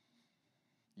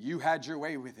 You had your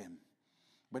way with him,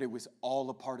 but it was all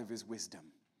a part of his wisdom.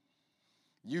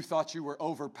 You thought you were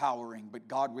overpowering, but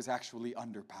God was actually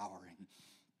underpowering.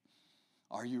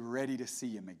 Are you ready to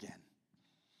see him again?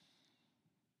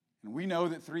 And we know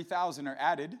that 3,000 are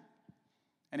added.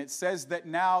 And it says that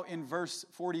now in verse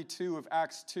 42 of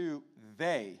Acts 2,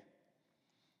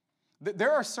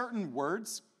 there are certain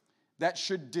words that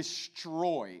should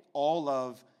destroy all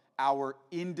of our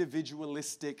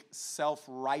individualistic,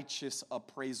 self-righteous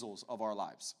appraisals of our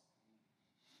lives.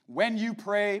 When you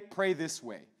pray, pray this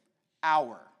way.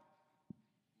 Our.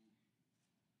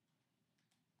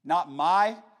 Not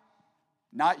my,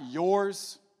 not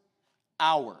yours,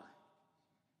 our.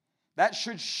 That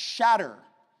should shatter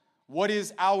what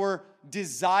is our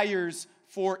desires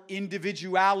for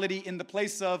individuality in the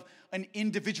place of an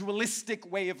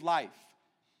individualistic way of life.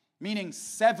 Meaning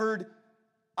severed,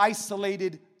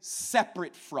 isolated,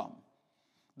 separate from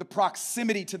the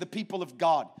proximity to the people of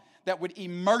God that would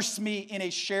immerse me in a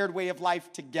shared way of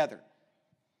life together.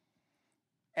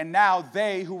 And now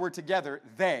they who were together,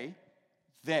 they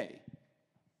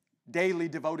daily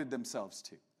devoted themselves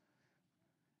to.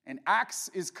 And Acts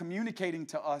is communicating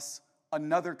to us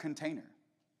another container.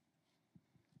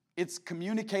 It's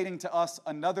communicating to us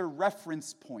another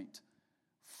reference point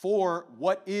for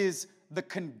what is the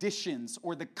conditions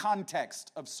or the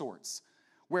context of sorts,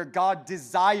 where God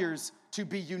desires to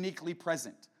be uniquely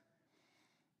present.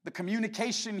 The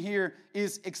communication here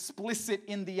is explicit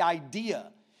in the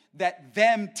idea that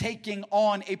them taking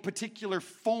on a particular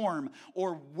form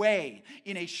or way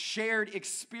in a shared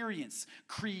experience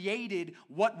created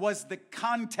what was the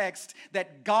context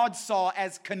that God saw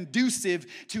as conducive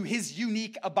to his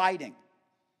unique abiding.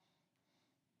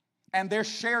 And their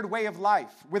shared way of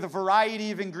life with a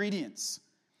variety of ingredients,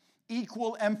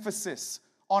 equal emphasis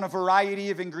on a variety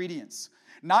of ingredients.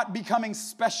 Not becoming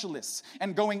specialists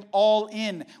and going all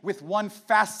in with one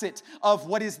facet of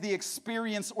what is the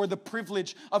experience or the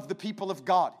privilege of the people of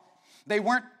God. They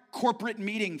weren't corporate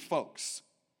meeting folks.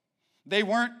 They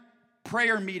weren't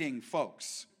prayer meeting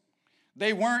folks.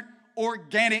 They weren't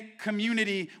organic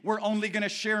community, we're only going to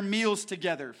share meals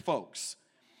together folks.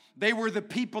 They were the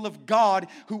people of God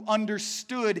who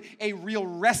understood a real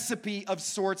recipe of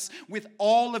sorts with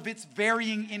all of its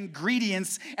varying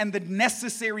ingredients and the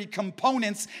necessary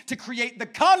components to create the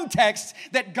context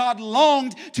that God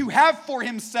longed to have for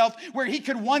himself, where he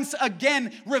could once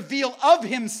again reveal of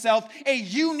himself a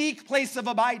unique place of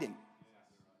abiding.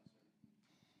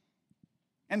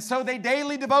 And so they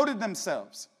daily devoted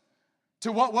themselves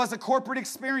to what was a corporate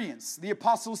experience, the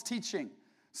apostles' teaching,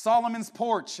 Solomon's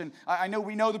porch, and I know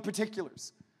we know the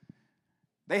particulars.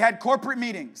 They had corporate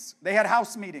meetings. They had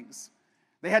house meetings.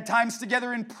 They had times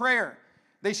together in prayer.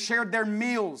 They shared their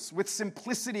meals with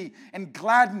simplicity and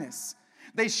gladness.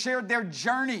 They shared their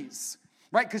journeys,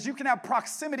 right? Because you can have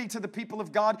proximity to the people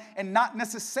of God and not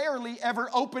necessarily ever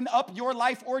open up your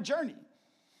life or journey.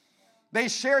 They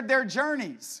shared their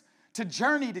journeys to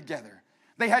journey together.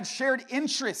 They had shared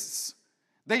interests.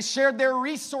 They shared their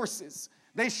resources.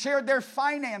 They shared their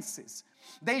finances.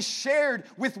 They shared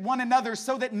with one another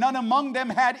so that none among them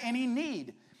had any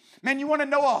need. Man, you want to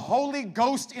know a Holy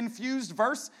Ghost-infused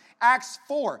verse? Acts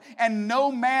 4. And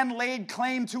no man laid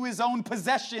claim to his own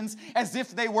possessions as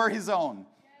if they were his own.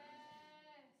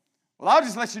 Well, I'll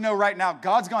just let you know right now,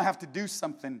 God's going to have to do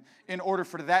something in order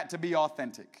for that to be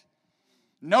authentic.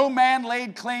 No man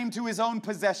laid claim to his own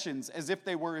possessions as if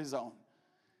they were his own.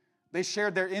 They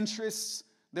shared their interests,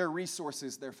 their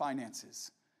resources, their finances.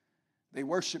 They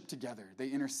worshiped together. They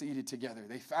interceded together.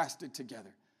 They fasted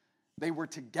together. They were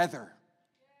together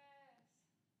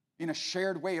in a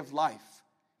shared way of life.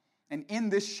 And in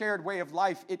this shared way of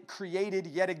life, it created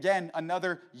yet again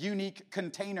another unique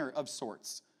container of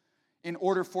sorts in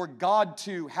order for God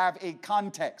to have a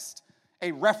context,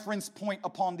 a reference point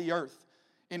upon the earth,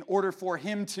 in order for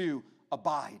him to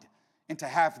abide and to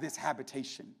have this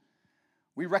habitation.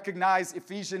 We recognize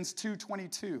Ephesians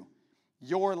 2:22.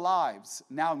 Your lives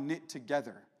now knit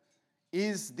together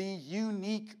is the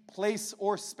unique place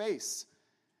or space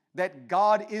that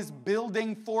God is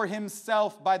building for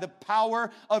himself by the power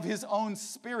of his own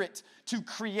Spirit to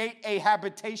create a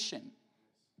habitation.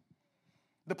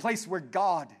 The place where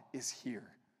God is here.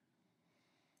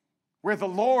 Where the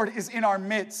Lord is in our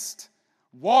midst,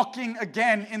 walking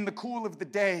again in the cool of the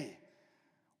day.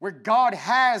 Where God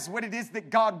has what it is that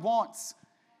God wants.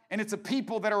 And it's a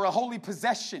people that are a holy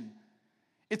possession.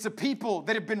 It's a people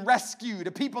that have been rescued,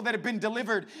 a people that have been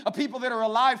delivered, a people that are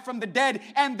alive from the dead,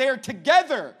 and they're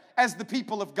together as the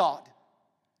people of God.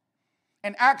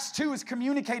 And Acts 2 is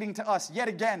communicating to us, yet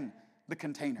again, the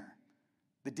container,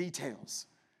 the details.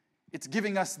 It's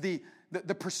giving us the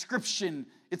prescription.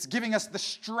 It's giving us the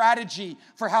strategy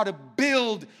for how to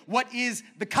build what is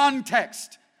the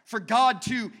context for God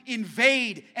to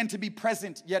invade and to be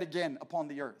present yet again upon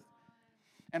the earth.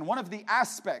 And one of the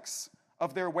aspects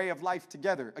of their way of life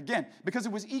together, again, because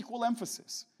it was equal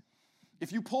emphasis.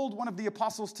 If you pulled one of the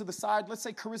apostles to the side, let's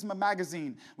say Charisma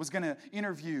Magazine was going to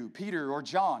interview Peter or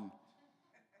John.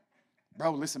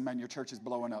 Bro, listen, man, your church is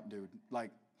blowing up, dude.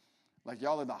 Like, Like,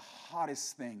 y'all are the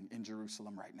hottest thing in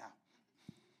Jerusalem right now.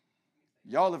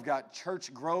 Y'all have got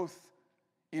church growth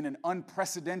in an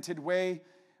unprecedented way.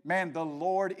 Man, the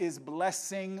Lord is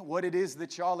blessing what it is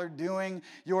that y'all are doing.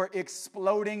 You're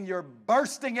exploding. You're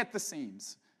bursting at the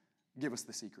seams. Give us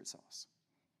the secret sauce.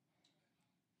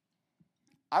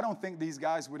 I don't think these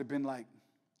guys would have been like,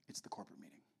 it's the corporate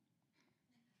meeting.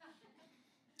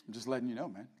 I'm just letting you know,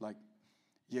 man. Like,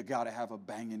 you got to have a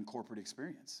banging corporate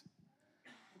experience.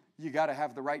 You got to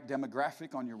have the right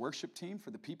demographic on your worship team for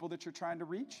the people that you're trying to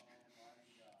reach.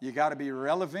 You got to be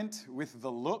relevant with the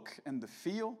look and the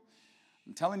feel.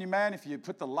 I'm telling you, man, if you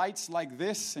put the lights like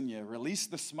this and you release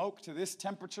the smoke to this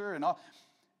temperature and all,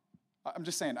 I'm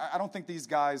just saying, I don't think these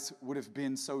guys would have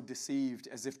been so deceived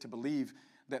as if to believe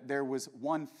that there was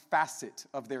one facet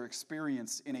of their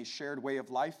experience in a shared way of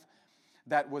life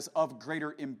that was of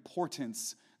greater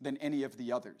importance than any of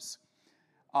the others.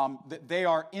 That they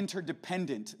are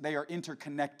interdependent, they are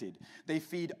interconnected. They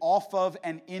feed off of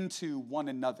and into one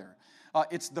another.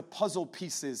 It's the puzzle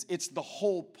pieces, it's the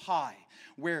whole pie,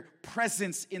 where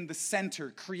presence in the center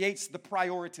creates the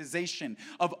prioritization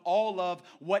of all of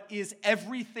what is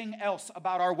everything else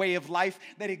about our way of life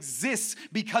that exists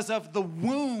because of the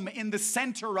womb in the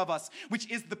center of us,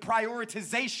 which is the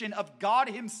prioritization of God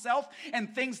Himself,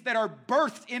 and things that are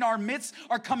birthed in our midst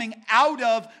are coming out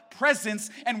of presence,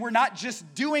 and we're not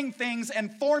just doing things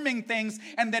and forming things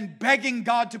and then begging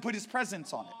God to put His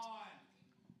presence on it.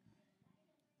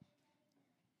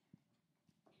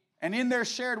 And in their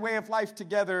shared way of life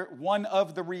together, one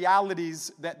of the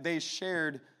realities that they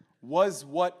shared was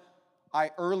what I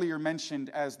earlier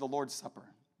mentioned as the Lord's Supper.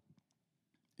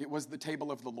 It was the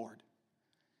table of the Lord.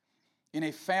 In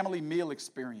a family meal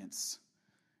experience,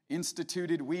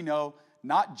 instituted, we know,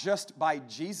 not just by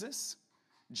Jesus.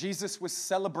 Jesus was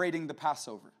celebrating the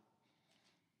Passover.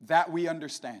 That we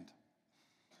understand.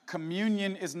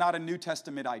 Communion is not a New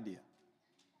Testament idea.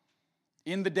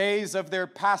 In the days of their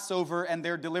Passover and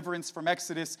their deliverance from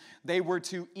Exodus, they were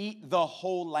to eat the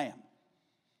whole lamb.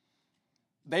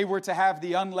 They were to have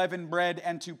the unleavened bread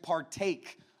and to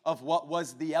partake of what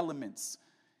was the elements.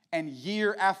 And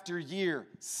year after year,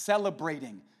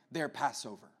 celebrating their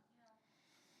Passover.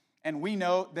 And we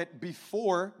know that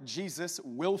before Jesus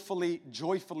willfully,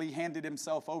 joyfully handed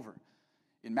Himself over,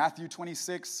 in Matthew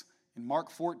 26, in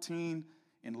Mark 14,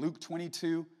 in Luke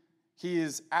 22, He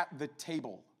is at the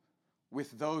table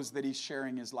with those that He's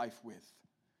sharing His life with.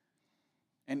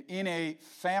 And in a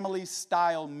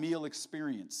family-style meal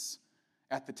experience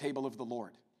at the table of the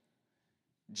Lord,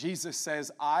 Jesus says,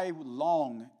 I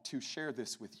long to share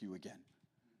this with you again.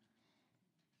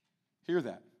 Hear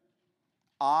that.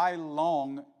 I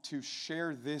long to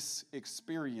share this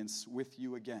experience with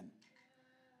you again.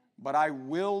 But I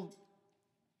will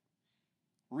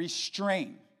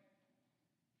restrain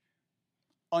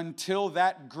until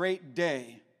that great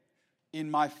day in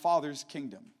my Father's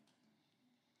kingdom.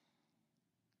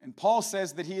 And Paul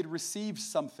says that he had received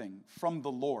something from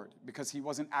the Lord because he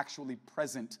wasn't actually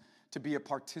present to be a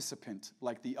participant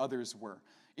like the others were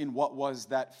in what was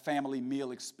that family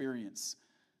meal experience.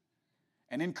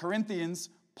 And in Corinthians,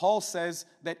 Paul says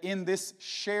that in this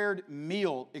shared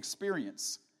meal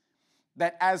experience,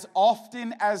 that as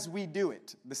often as we do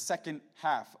it, the second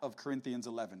half of Corinthians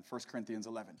 11, 1 Corinthians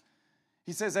 11,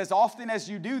 he says, as often as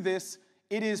you do this,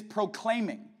 it is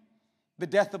proclaiming the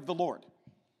death of the Lord.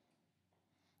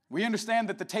 We understand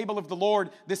that the table of the Lord,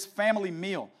 this family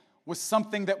meal, was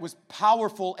something that was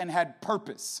powerful and had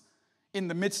purpose in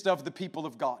the midst of the people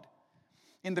of God.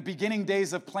 In the beginning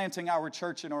days of planting our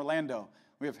church in Orlando,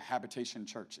 we have Habitation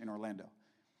Church in Orlando.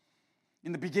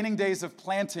 In the beginning days of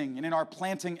planting and in our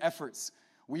planting efforts,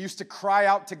 we used to cry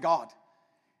out to God.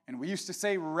 And we used to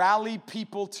say, rally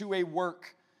people to a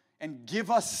work and give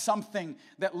us something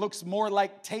that looks more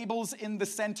like tables in the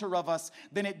center of us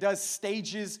than it does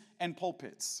stages and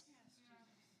pulpits.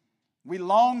 We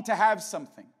long to have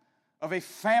something of a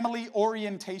family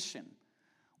orientation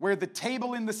where the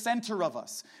table in the center of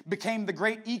us became the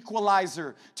great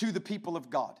equalizer to the people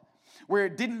of God. Where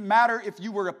it didn't matter if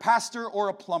you were a pastor or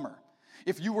a plumber,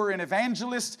 if you were an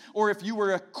evangelist or if you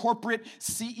were a corporate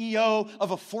CEO of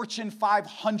a Fortune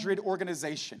 500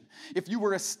 organization, if you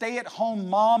were a stay-at-home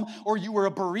mom or you were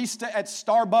a barista at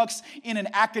Starbucks in an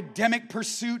academic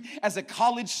pursuit as a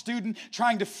college student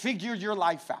trying to figure your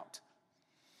life out.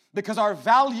 Because our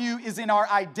value is in our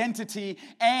identity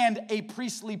and a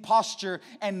priestly posture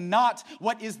and not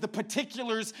what is the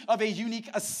particulars of a unique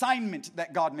assignment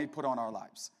that God may put on our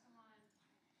lives.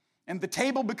 And the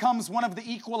table becomes one of the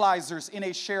equalizers in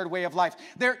a shared way of life.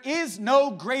 There is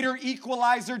no greater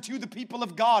equalizer to the people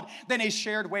of God than a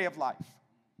shared way of life.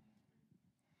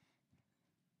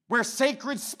 where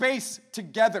sacred space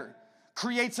together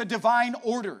creates a divine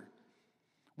order,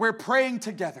 where praying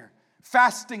together,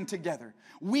 fasting together,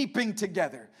 weeping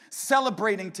together,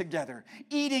 celebrating together,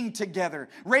 eating together,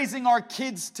 raising our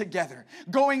kids together,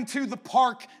 going to the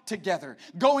park together,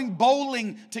 going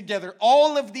bowling together.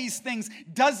 All of these things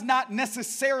does not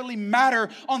necessarily matter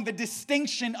on the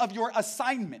distinction of your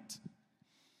assignment.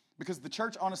 Because the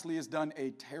church honestly has done a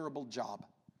terrible job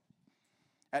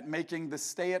at making the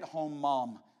stay-at-home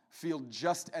mom feel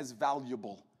just as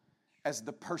valuable as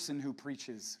the person who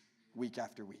preaches week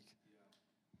after week.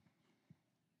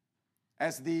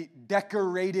 As the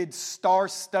decorated,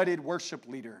 star-studded worship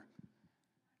leader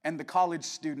and the college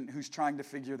student who's trying to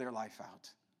figure their life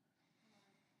out.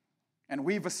 And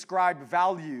we've ascribed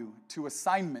value to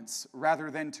assignments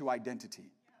rather than to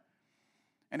identity.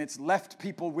 And it's left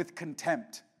people with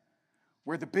contempt,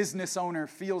 where the business owner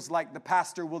feels like the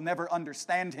pastor will never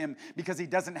understand him because he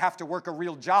doesn't have to work a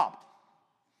real job.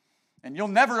 And you'll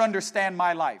never understand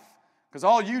my life because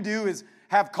all you do is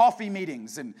have coffee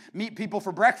meetings and meet people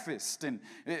for breakfast and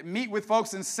meet with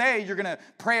folks and say you're going to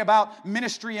pray about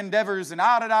ministry endeavors and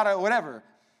whatever.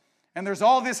 And there's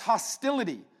all this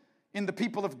hostility in the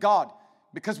people of God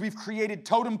because we've created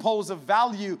totem poles of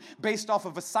value based off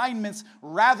of assignments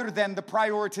rather than the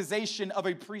prioritization of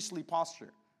a priestly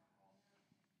posture.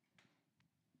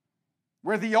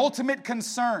 Where the ultimate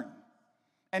concern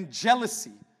and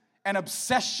jealousy and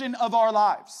obsession of our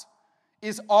lives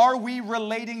is, are we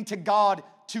relating to God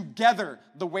together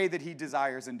the way that He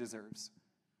desires and deserves?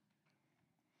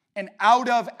 And out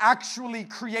of actually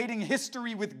creating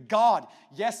history with God,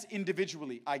 yes,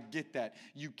 individually, I get that.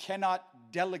 You cannot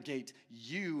delegate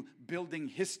you building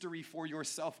history for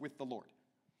yourself with the Lord.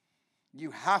 You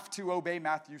have to obey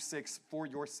Matthew 6 for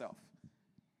yourself.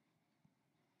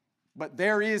 But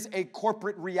there is a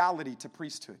corporate reality to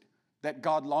priesthood that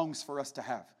God longs for us to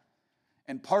have.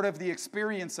 And part of the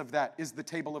experience of that is the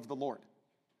table of the Lord,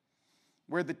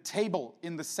 where the table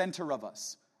in the center of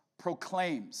us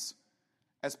proclaims,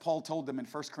 as Paul told them in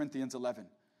 1 Corinthians 11,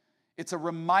 it's a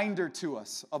reminder to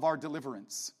us of our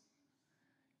deliverance.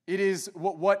 It is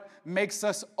what makes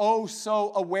us oh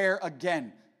so aware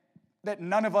again that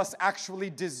none of us actually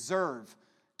deserve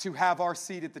to have our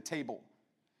seat at the table,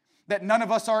 that none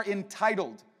of us are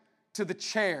entitled to the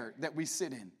chair that we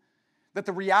sit in. That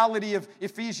the reality of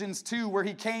Ephesians 2, where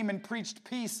he came and preached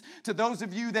peace to those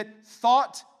of you that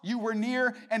thought you were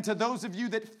near and to those of you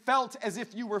that felt as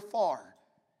if you were far.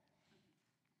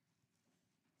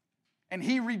 And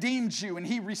he redeemed you and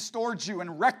he restored you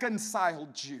and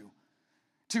reconciled you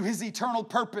to his eternal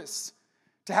purpose,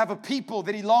 to have a people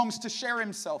that he longs to share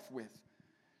himself with.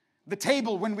 The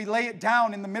table, when we lay it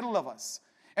down in the middle of us,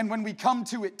 and when we come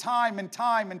to it time and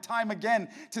time and time again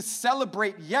to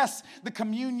celebrate, yes, the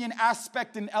communion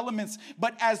aspect and elements,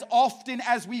 but as often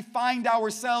as we find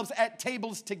ourselves at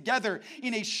tables together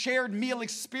in a shared meal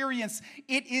experience,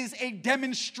 it is a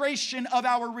demonstration of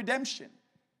our redemption.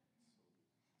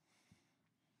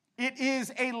 It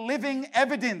is a living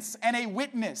evidence and a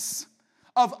witness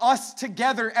of us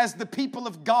together as the people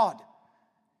of God.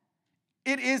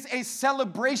 It is a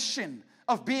celebration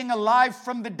of being alive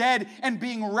from the dead and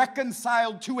being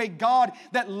reconciled to a God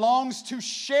that longs to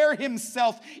share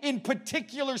himself in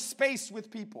particular space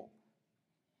with people.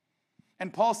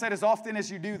 And Paul said, as often as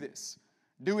you do this,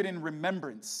 do it in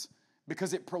remembrance,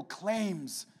 because it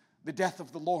proclaims the death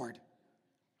of the Lord.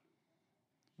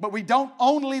 But we don't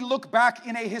only look back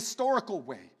in a historical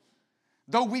way,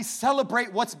 though we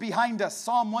celebrate what's behind us.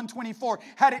 Psalm 124,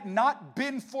 had it not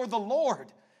been for the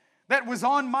Lord that was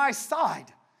on my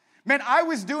side, man, I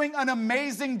was doing an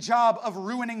amazing job of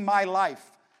ruining my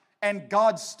life, and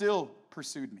God still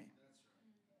pursued me.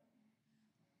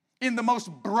 In the most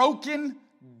broken,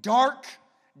 dark,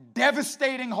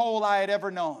 devastating hole I had ever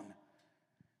known,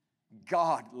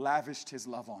 God lavished his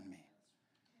love on me.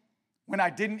 When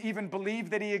I didn't even believe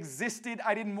that he existed,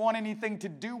 I didn't want anything to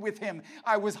do with him.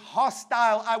 I was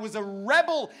hostile. I was a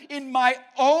rebel in my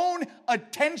own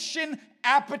attention,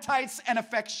 appetites, and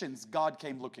affections. God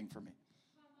came looking for me.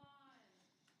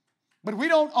 But we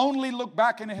don't only look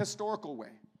back in a historical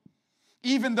way.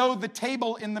 Even though the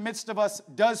table in the midst of us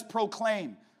does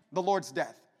proclaim the Lord's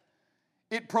death.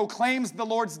 It proclaims the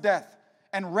Lord's death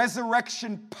and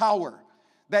resurrection power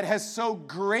that has so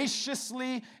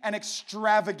graciously and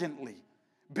extravagantly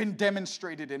been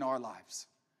demonstrated in our lives.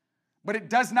 But it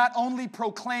does not only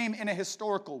proclaim in a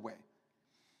historical way.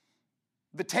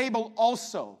 The table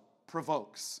also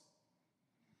provokes.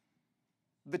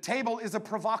 The table is a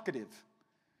provocative.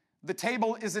 The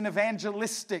table is an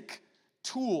evangelistic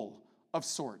tool of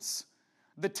sorts.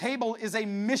 The table is a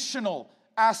missional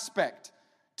aspect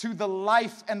to the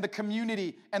life and the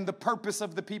community and the purpose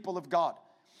of the people of God.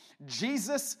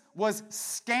 Jesus was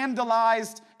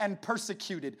scandalized and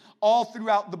persecuted all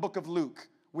throughout the book of Luke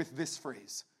with this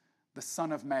phrase, "The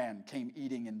Son of Man came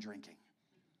eating and drinking."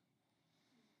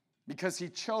 Because he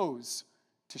chose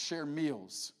to share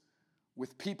meals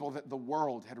with people that the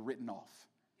world had written off.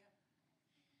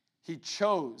 He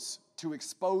chose to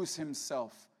expose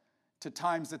himself to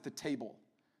times at the table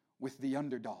with the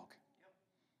underdog,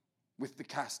 with the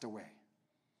castaway,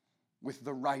 with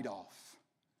the write-off,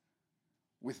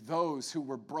 with those who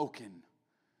were broken,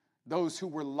 those who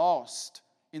were lost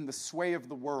in the sway of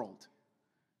the world.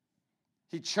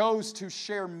 He chose to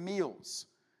share meals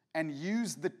and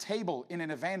use the table in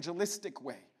an evangelistic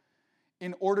way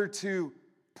in order to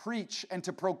preach and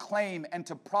to proclaim and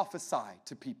to prophesy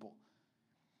to people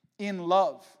in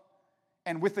love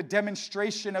and with a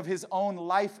demonstration of his own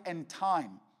life and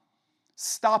time,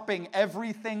 stopping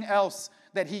everything else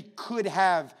that he could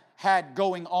have had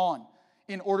going on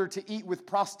in order to eat with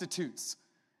prostitutes,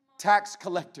 tax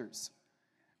collectors,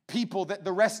 people that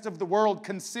the rest of the world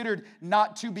considered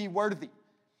not to be worthy.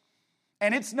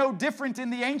 And it's no different in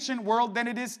the ancient world than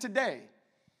it is today.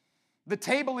 The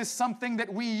table is something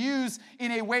that we use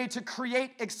in a way to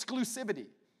create exclusivity.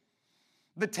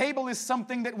 The table is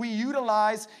something that we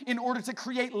utilize in order to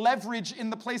create leverage in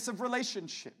the place of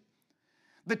relationship.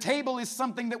 The table is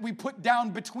something that we put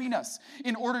down between us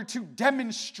in order to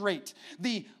demonstrate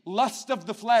the lust of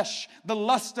the flesh, the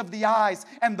lust of the eyes,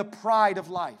 and the pride of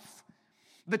life.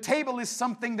 The table is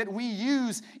something that we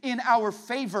use in our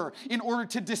favor in order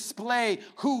to display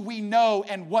who we know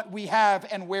and what we have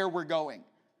and where we're going.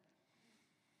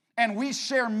 And we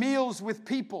share meals with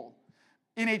people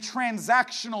in a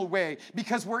transactional way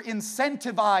because we're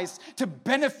incentivized to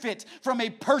benefit from a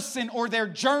person or their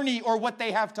journey or what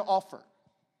they have to offer.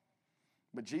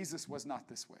 But Jesus was not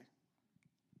this way.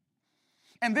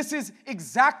 And this is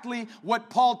exactly what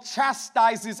Paul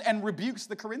chastises and rebukes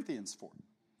the Corinthians for.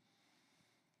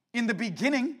 In the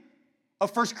beginning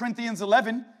of 1 Corinthians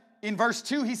 11, in verse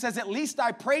 2, he says, "At least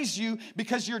I praise you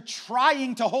because you're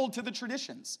trying to hold to the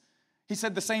traditions." He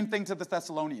said the same thing to the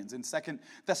Thessalonians in 2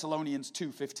 Thessalonians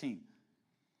 2:15.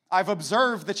 "I've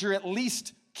observed that you're at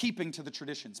least keeping to the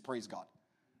traditions, praise God."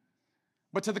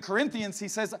 But to the Corinthians, he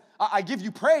says, I give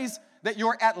you praise that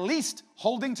you're at least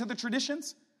holding to the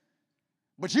traditions,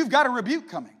 but you've got a rebuke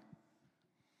coming.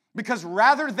 Because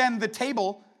rather than the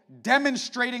table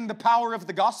demonstrating the power of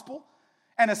the gospel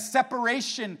and a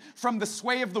separation from the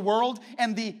sway of the world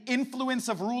and the influence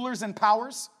of rulers and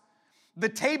powers, the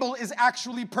table is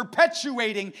actually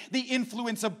perpetuating the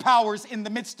influence of powers in the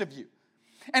midst of you.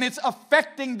 And it's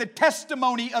affecting the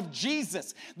testimony of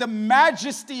Jesus, the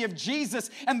majesty of Jesus,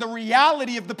 and the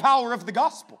reality of the power of the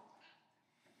gospel.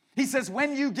 He says,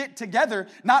 when you get together,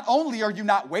 not only are you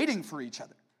not waiting for each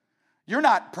other, you're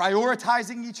not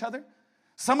prioritizing each other.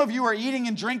 Some of you are eating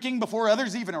and drinking before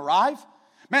others even arrive.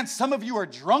 Man, some of you are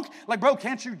drunk. Like, bro,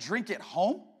 can't you drink at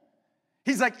home?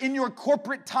 He's like, in your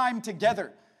corporate time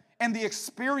together, and the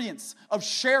experience of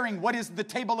sharing what is the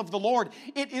table of the Lord,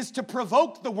 it is to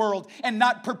provoke the world and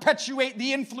not perpetuate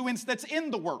the influence that's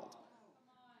in the world.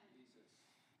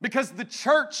 Because the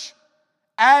church,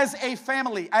 as a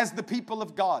family, as the people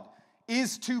of God,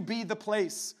 is to be the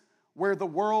place where the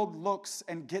world looks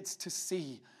and gets to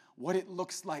see what it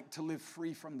looks like to live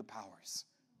free from the powers.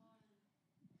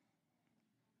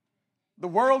 The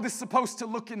world is supposed to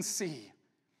look and see.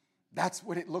 That's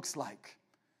what it looks like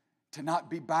to not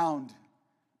be bound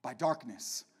by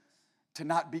darkness, to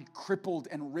not be crippled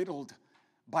and riddled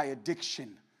by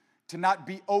addiction, to not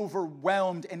be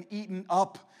overwhelmed and eaten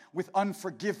up with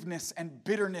unforgiveness and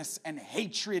bitterness and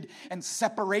hatred and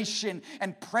separation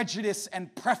and prejudice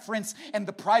and preference and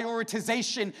the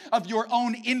prioritization of your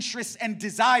own interests and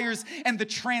desires and the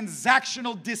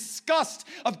transactional disgust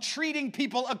of treating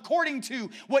people according to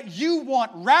what you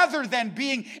want rather than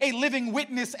being a living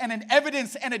witness and an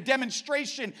evidence and a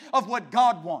demonstration of what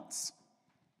God wants.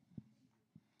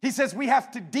 He says we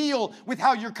have to deal with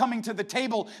how you're coming to the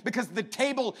table because the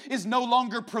table is no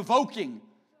longer provoking.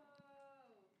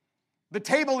 The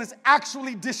table is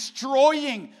actually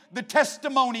destroying the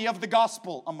testimony of the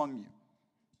gospel among you.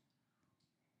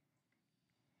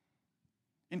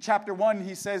 In chapter 1,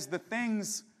 he says the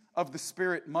things of the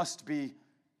Spirit must be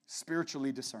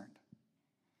spiritually discerned.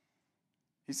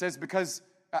 He says because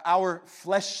our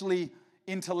fleshly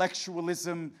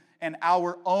intellectualism and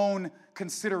our own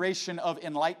consideration of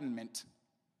enlightenment,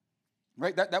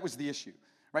 right? That was the issue,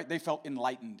 right? They felt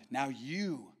enlightened. Now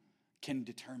you can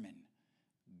determine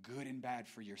good and bad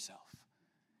for yourself.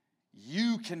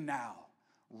 You can now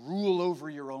rule over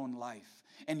your own life,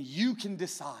 and you can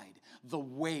decide the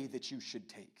way that you should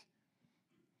take.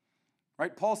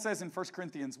 Right? Paul says in 1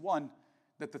 Corinthians 1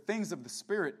 that the things of the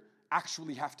Spirit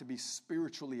actually have to be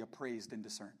spiritually appraised and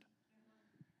discerned.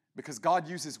 Because God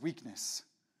uses weakness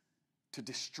to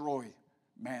destroy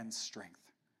man's strength.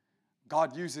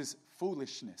 God uses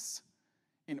foolishness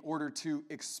in order to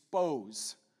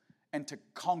expose and to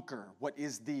conquer what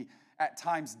is the, at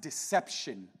times,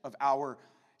 deception of our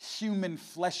human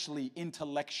fleshly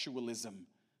intellectualism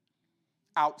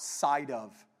outside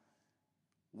of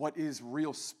what is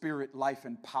real spirit, life,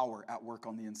 and power at work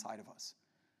on the inside of us.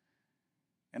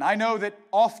 And I know that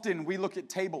often we look at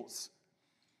tables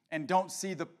and don't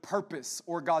see the purpose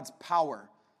or God's power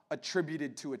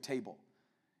attributed to a table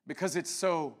because it's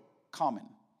so common.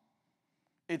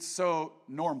 It's so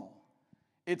normal.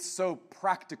 It's so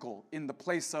practical in the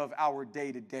place of our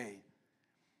day-to-day.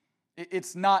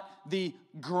 It's not the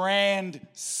grand,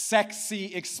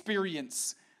 sexy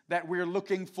experience that we're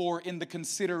looking for in the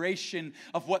consideration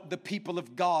of what the people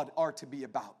of God are to be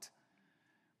about.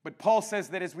 But Paul says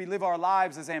that as we live our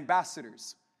lives as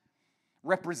ambassadors,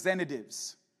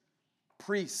 representatives,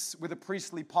 priests with a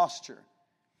priestly posture,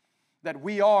 that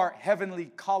we are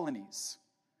heavenly colonies.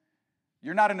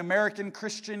 You're not an American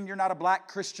Christian, you're not a black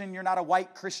Christian, you're not a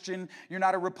white Christian, you're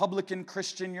not a Republican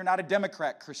Christian, you're not a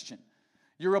Democrat Christian.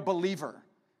 You're a believer.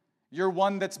 You're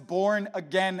one that's born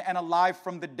again and alive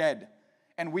from the dead.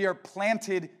 And we are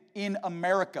planted in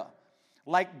America,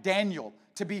 like Daniel,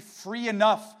 to be free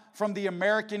enough from the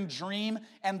American dream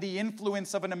and the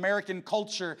influence of an American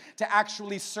culture to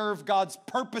actually serve God's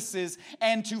purposes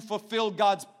and to fulfill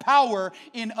God's power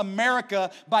in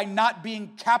America by not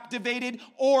being captivated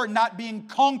or not being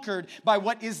conquered by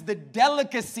what is the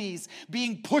delicacies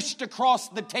being pushed across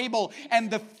the table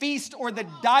and the feast or the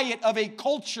diet of a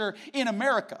culture in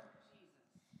America.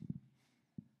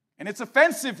 And it's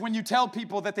offensive when you tell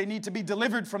people that they need to be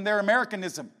delivered from their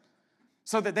Americanism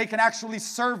so that they can actually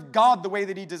serve God the way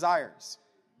that He desires.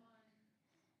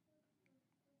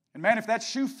 And man, if that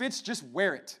shoe fits, just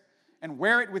wear it. And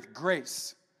wear it with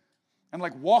grace. And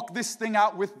walk this thing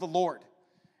out with the Lord.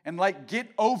 And get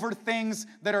over things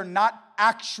that are not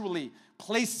actually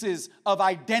places of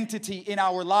identity in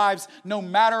our lives, no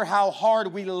matter how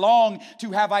hard we long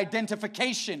to have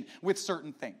identification with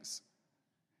certain things.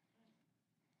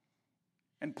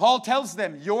 And Paul tells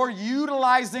them, you're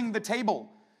utilizing the table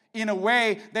in a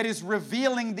way that is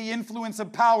revealing the influence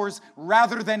of powers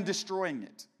rather than destroying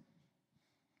it.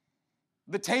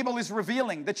 The table is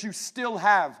revealing that you still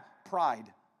have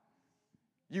pride.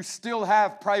 You still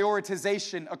have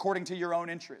prioritization according to your own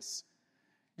interests.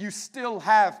 You still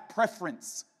have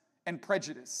preference and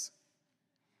prejudice.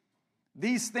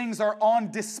 These things are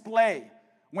on display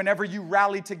whenever you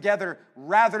rally together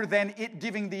rather than it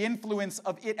giving the influence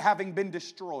of it having been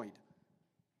destroyed.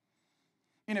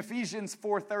 In Ephesians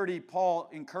 4:30, Paul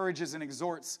encourages and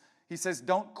exhorts. He says,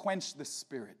 don't quench the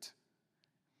Spirit.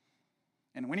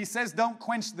 And when he says don't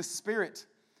quench the Spirit,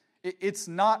 it's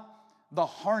not the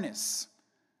harness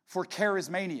for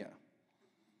charismania,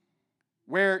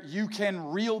 where you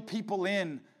can reel people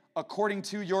in according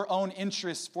to your own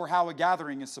interests for how a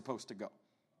gathering is supposed to go.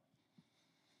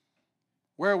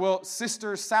 Where,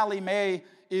 Sister Sally Mae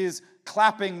is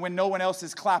clapping when no one else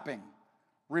is clapping.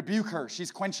 Rebuke her.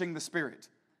 She's quenching the Spirit.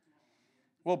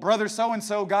 Well, Brother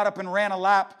so-and-so got up and ran a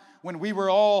lap when we were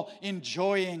all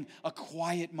enjoying a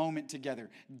quiet moment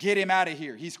together. Get him out of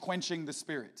here. He's quenching the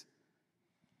Spirit.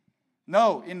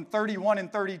 No, in 31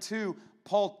 and 32,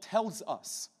 Paul tells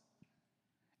us,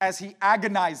 as he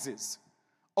agonizes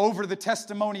over the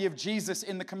testimony of Jesus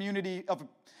in a community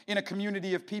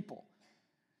of people.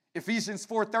 Ephesians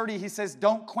 4:30, he says,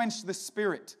 don't quench the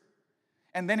Spirit.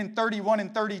 And then in 31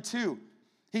 and 32,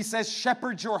 he says,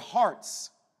 shepherd your hearts.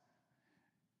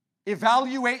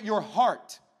 Evaluate your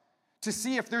heart to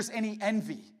see if there's any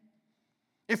envy,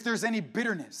 if there's any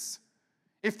bitterness,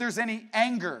 if there's any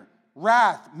anger,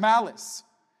 wrath, malice,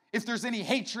 if there's any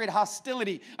hatred,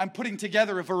 hostility. I'm putting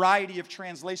together a variety of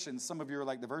translations. Some of you are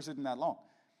like, the verse isn't that long.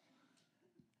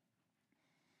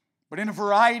 But in a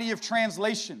variety of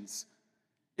translations,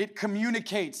 it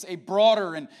communicates a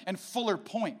broader and fuller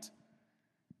point.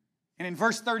 And in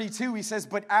verse 32, he says,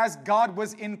 but as God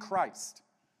was in Christ,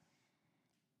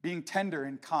 being tender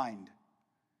and kind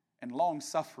and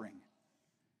long-suffering,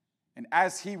 and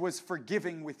as He was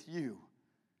forgiving with you,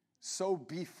 so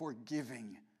be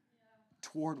forgiving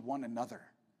toward one another.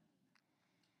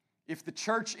 If the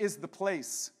church is the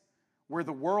place where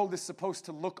the world is supposed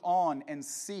to look on and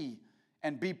see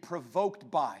and be provoked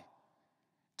by,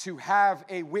 to have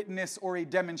a witness or a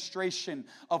demonstration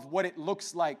of what it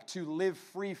looks like to live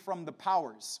free from the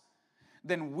powers,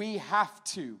 then we have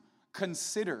to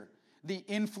consider the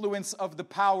influence of the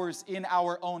powers in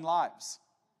our own lives.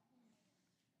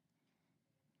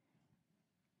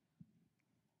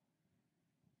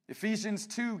 Ephesians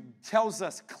 2 tells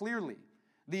us clearly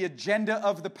the agenda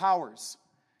of the powers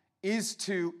is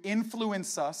to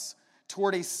influence us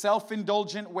toward a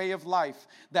self-indulgent way of life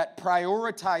that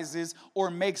prioritizes or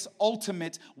makes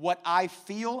ultimate what I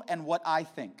feel and what I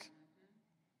think.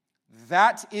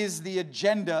 That is the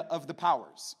agenda of the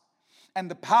powers. And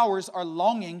the powers are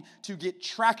longing to get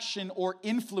traction or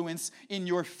influence in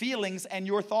your feelings and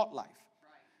your thought life.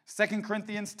 2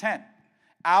 Corinthians 10,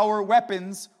 our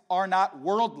weapons are not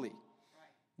worldly,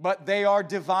 but they are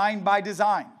divine by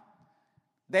design.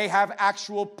 They have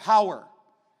actual power.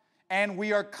 And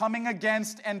we are coming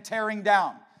against and tearing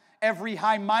down every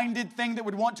high-minded thing that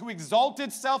would want to exalt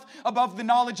itself above the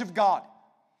knowledge of God.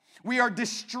 We are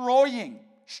destroying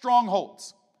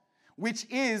strongholds, which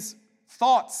is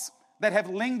thoughts that have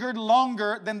lingered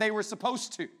longer than they were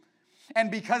supposed to. And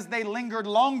because they lingered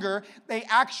longer, they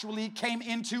actually came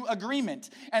into agreement.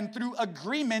 And through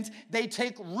agreement, they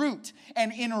take root.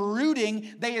 And in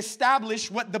rooting, they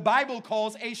establish what the Bible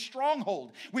calls a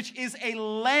stronghold, which is a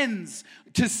lens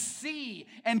to see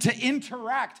and to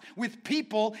interact with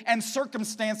people and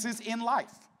circumstances in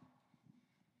life.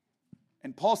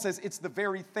 And Paul says it's the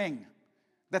very thing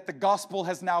that the gospel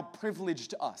has now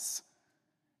privileged us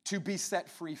to be set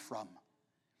free from.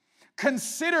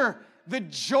 Consider the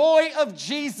joy of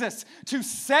Jesus to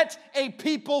set a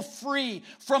people free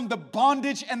from the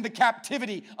bondage and the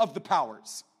captivity of the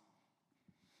powers.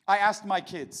 I asked my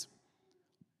kids,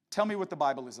 tell me what the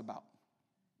Bible is about.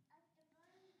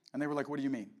 And they were like, what do you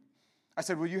mean? I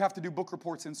said, well, you have to do book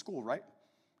reports in school, right?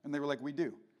 And they were like, we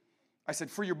do. I said,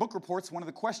 for your book reports, one of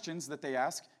the questions that they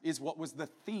ask is, what was the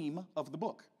theme of the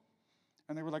book?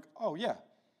 And they were like, oh, yeah.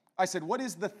 I said, what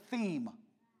is the theme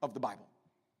of the Bible?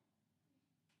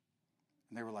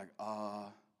 And they were like,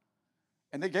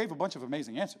 And they gave a bunch of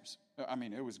amazing answers. I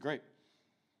mean, it was great.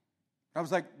 I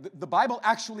was like, the Bible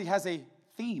actually has a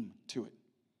theme to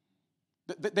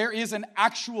it. There is an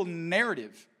actual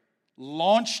narrative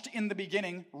launched in the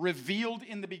beginning, revealed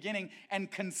in the beginning,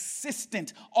 and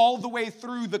consistent all the way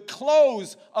through the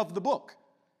close of the book.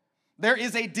 There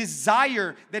is a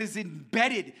desire that is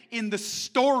embedded in the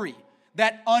story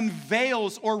that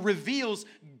unveils or reveals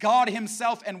God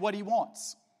himself and what he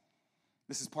wants.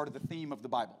 This is part of the theme of the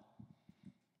Bible.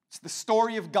 It's the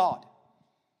story of God.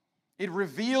 It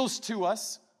reveals to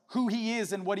us who he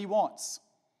is and what he wants.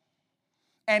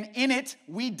 And in it,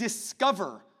 we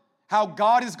discover how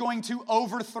God is going to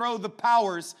overthrow the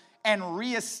powers and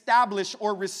reestablish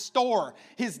or restore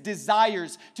his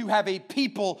desires to have a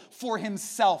people for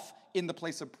himself in the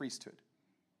place of priesthood.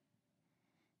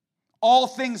 All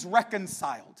things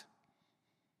reconciled.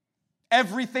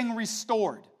 Everything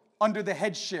restored under the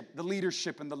headship, the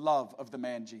leadership, and the love of the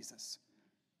man Jesus.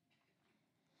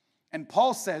 And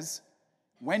Paul says,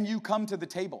 when you come to the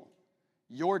table,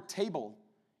 your table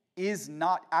is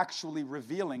not actually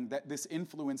revealing that this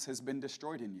influence has been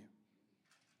destroyed in you.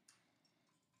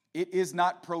 It is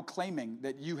not proclaiming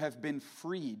that you have been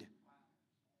freed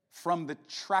from the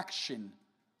traction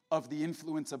of the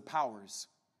influence of powers,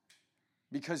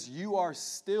 because you are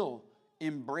still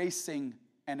embracing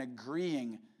and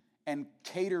agreeing and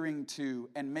catering to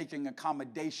and making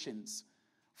accommodations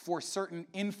for certain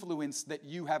influence that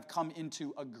you have come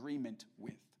into agreement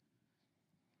with.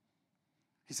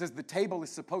 He says the table is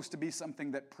supposed to be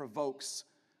something that provokes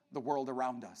the world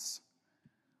around us,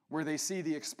 where they see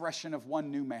the expression of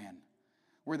one new man,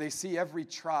 where they see every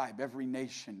tribe, every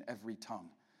nation, every tongue,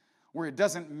 where it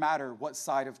doesn't matter what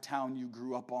side of town you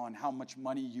grew up on, how much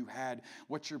money you had,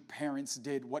 what your parents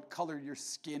did, what color your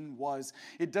skin was.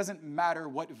 It doesn't matter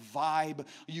what vibe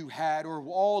you had or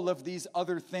all of these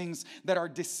other things that are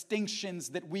distinctions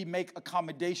that we make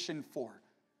accommodation for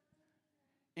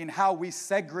in how we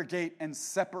segregate and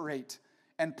separate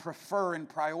and prefer and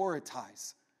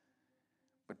prioritize.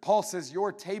 But Paul says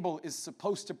your table is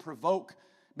supposed to provoke,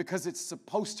 because it's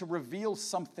supposed to reveal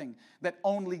something that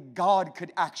only God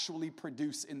could actually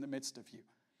produce in the midst of you.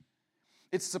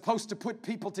 It's supposed to put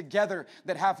people together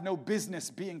that have no business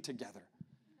being together.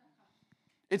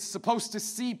 It's supposed to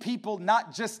see people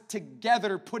not just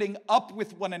together putting up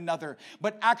with one another,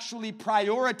 but actually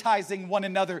prioritizing one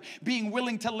another, being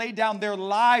willing to lay down their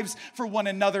lives for one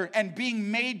another, and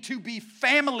being made to be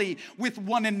family with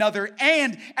one another.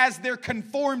 And as they're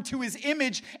conformed to his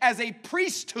image as a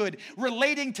priesthood,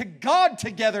 relating to God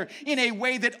together in a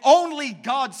way that only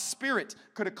God's Spirit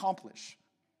could accomplish.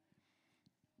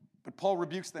 But Paul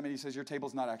rebukes them and he says, your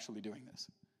table's not actually doing this.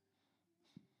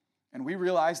 And we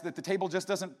realize that the table just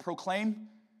doesn't proclaim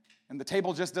and the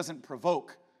table just doesn't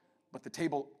provoke, but the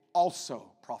table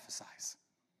also prophesies.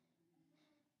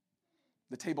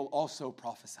 The table also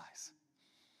prophesies.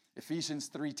 Ephesians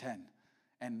 3:10.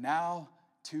 And now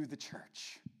to the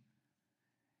church,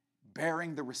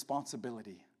 bearing the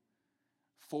responsibility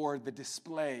for the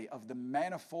display of the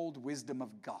manifold wisdom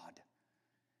of God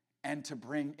and to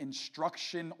bring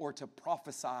instruction or to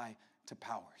prophesy to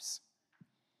powers.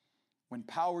 When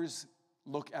powers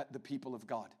look at the people of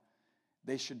God,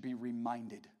 they should be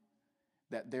reminded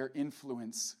that their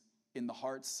influence in the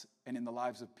hearts and in the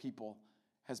lives of people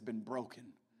has been broken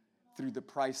through the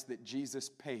price that Jesus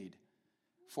paid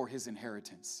for his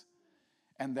inheritance.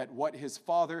 And that what his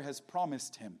Father has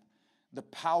promised him, the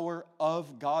power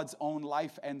of God's own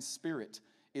life and spirit,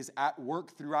 is at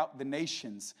work throughout the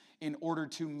nations in order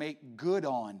to make good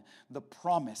on the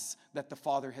promise that the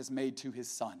Father has made to his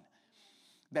Son.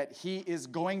 That he is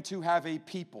going to have a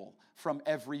people from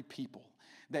every people.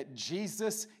 That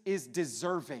Jesus is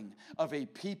deserving of a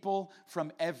people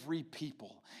from every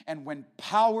people. And when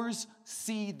powers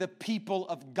see the people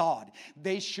of God,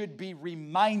 they should be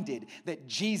reminded that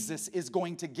Jesus is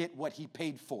going to get what he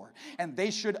paid for. And they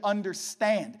should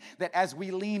understand that as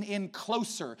we lean in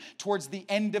closer towards the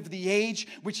end of the age,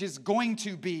 which is going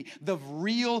to be the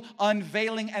real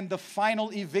unveiling and the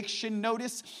final eviction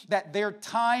notice, that their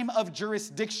time of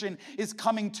jurisdiction is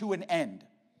coming to an end.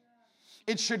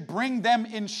 It should bring them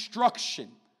instruction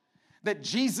that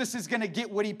Jesus is going to get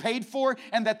what he paid for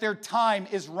and that their time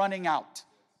is running out.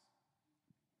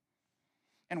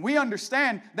 And we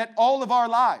understand that all of our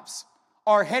lives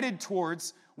are headed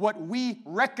towards what we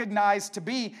recognize to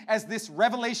be as this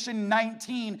Revelation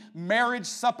 19 marriage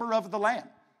supper of the Lamb.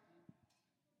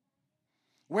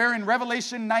 Where in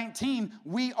Revelation 19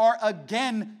 we are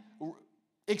again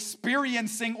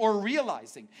experiencing or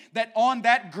realizing that on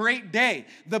that great day,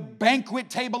 the banquet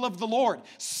table of the Lord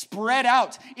spread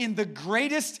out in the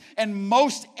greatest and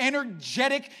most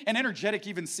energetic, and energetic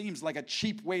even seems like a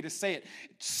cheap way to say it,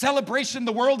 celebration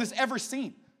the world has ever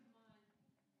seen.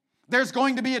 There's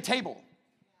going to be a table.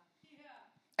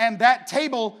 And that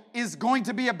table is going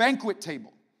to be a banquet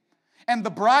table. And the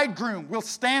bridegroom will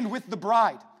stand with the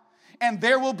bride. And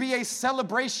there will be a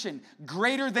celebration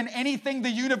greater than anything the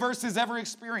universe has ever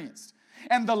experienced.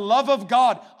 And the love of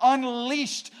God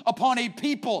unleashed upon a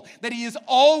people that he has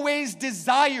always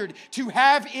desired to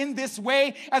have in this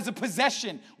way as a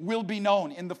possession will be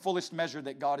known in the fullest measure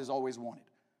that God has always wanted.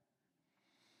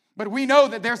 But we know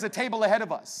that there's a table ahead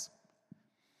of us.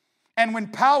 And when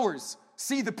powers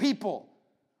see the people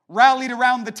rallied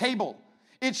around the table,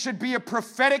 it should be a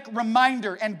prophetic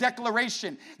reminder and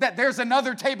declaration that there's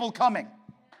another table coming.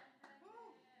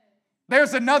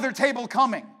 There's another table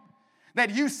coming.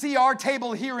 That you see our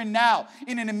table here and now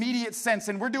in an immediate sense,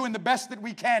 and we're doing the best that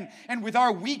we can. And with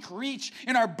our weak reach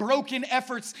and our broken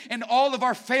efforts and all of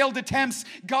our failed attempts,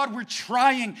 God, we're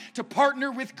trying to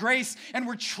partner with grace, and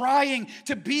we're trying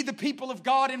to be the people of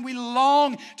God, and we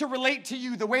long to relate to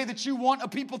you the way that you want a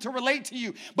people to relate to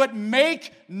you. But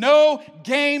make no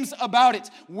games about it.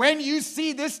 When you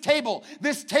see this table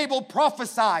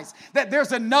prophesies that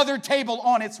there's another table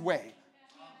on its way.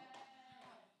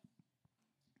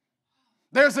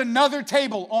 There's another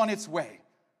table on its way.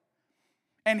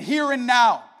 And here and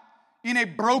now, in a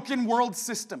broken world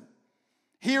system,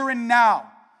 here and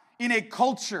now, in a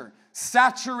culture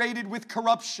saturated with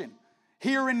corruption,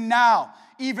 here and now,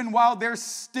 even while there's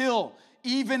still,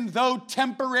 even though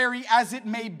temporary as it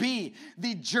may be,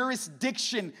 the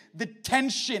jurisdiction, the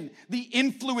tension, the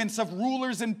influence of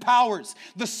rulers and powers,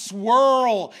 the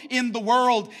swirl in the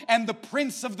world, and the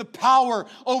prince of the power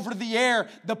over the air,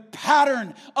 the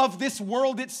pattern of this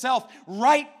world itself,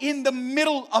 right in the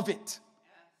middle of it,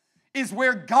 is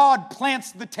where God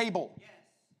plants the table.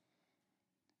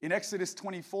 In Exodus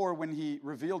 24, when he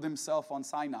revealed himself on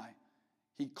Sinai,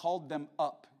 he called them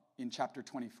up in chapter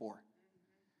 24.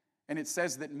 And it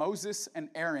says that Moses and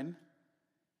Aaron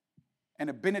and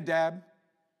Abinadab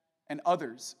and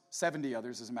others, 70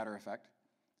 others as a matter of fact,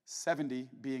 70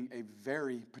 being a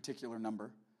very particular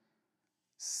number,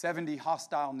 70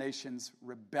 hostile nations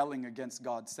rebelling against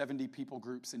God, 70 people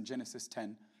groups in Genesis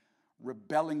 10,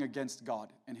 rebelling against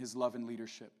God and his love and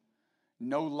leadership,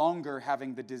 no longer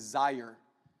having the desire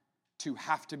to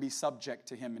have to be subject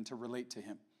to him and to relate to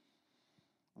him,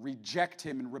 reject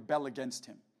him and rebel against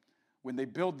him. When they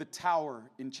build the tower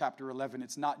in chapter 11,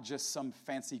 it's not just some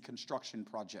fancy construction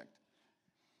project.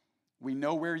 We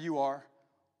know where you are.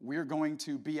 We're going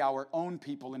to be our own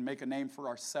people and make a name for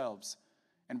ourselves.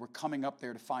 And we're coming up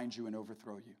there to find you and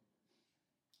overthrow you.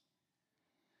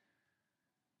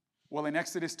 Well, in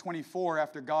Exodus 24,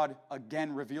 after God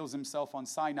again reveals himself on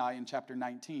Sinai in chapter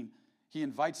 19, he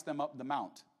invites them up the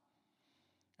mount.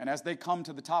 And as they come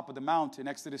to the top of the mount in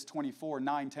Exodus 24,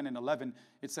 9, 10, and 11,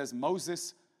 it says,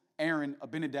 Moses, Aaron,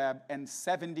 Abinadab, and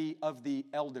 70 of the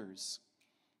elders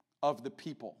of the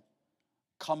people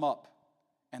come up,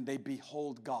 and they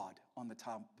behold God on the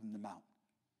top of the mount.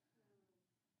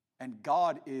 And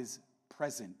God is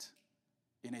present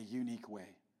in a unique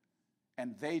way.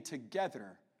 And they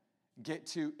together get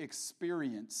to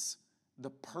experience the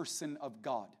person of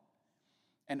God.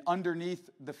 And underneath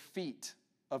the feet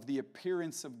of the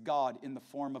appearance of God in the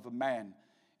form of a man,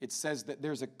 it says that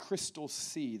there's a crystal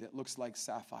sea that looks like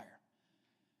sapphire.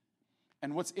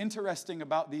 And what's interesting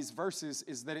about these verses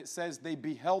is that it says they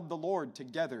beheld the Lord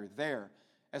together there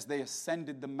as they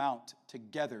ascended the mount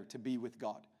together to be with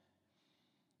God.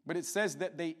 But it says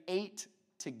that they ate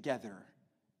together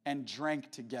and drank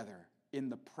together in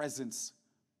the presence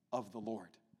of the Lord.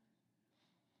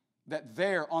 That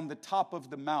there on the top of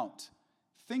the mount,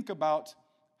 think about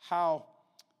how,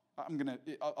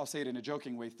 I'll say it in a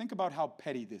joking way, think about how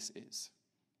petty this is.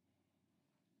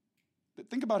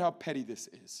 Think about how petty this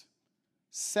is.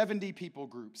 70 people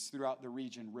groups throughout the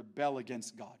region rebel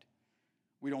against God.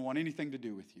 We don't want anything to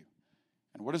do with you.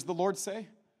 And what does the Lord say?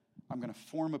 I'm going to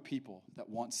form a people that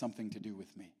want something to do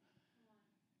with me.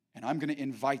 And I'm going to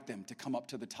invite them to come up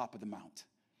to the top of the mount.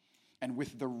 And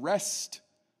with the rest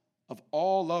of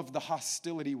all of the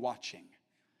hostility watching,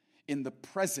 in the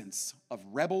presence of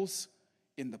rebels,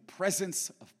 in the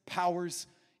presence of powers,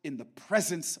 in the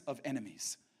presence of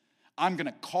enemies, I'm going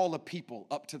to call a people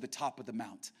up to the top of the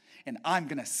mount, and I'm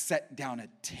going to set down a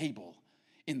table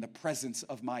in the presence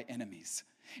of my enemies.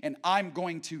 And I'm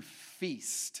going to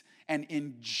feast and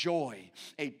enjoy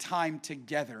a time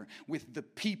together with the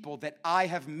people that I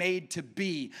have made to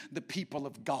be the people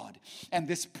of God. And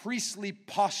this priestly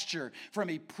posture from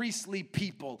a priestly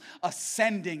people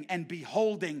ascending and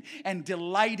beholding and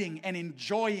delighting and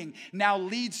enjoying now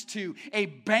leads to a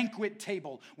banquet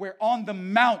table where on the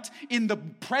mount, in the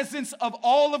presence of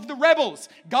all of the rebels,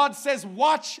 God says,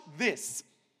 watch this.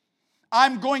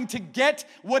 I'm going to get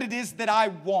what it is that I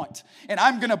want. And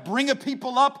I'm going to bring a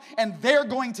people up, and they're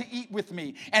going to eat with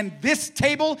me. And this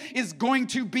table is going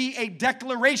to be a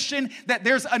declaration that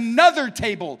there's another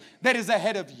table that is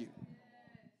ahead of you.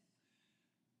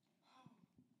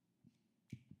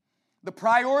 The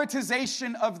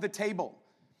prioritization of the table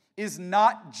is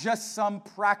not just some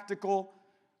practical,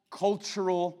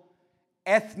 cultural,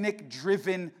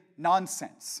 ethnic-driven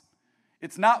nonsense.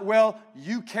 It's not, well,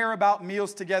 you care about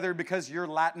meals together because you're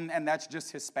Latin and that's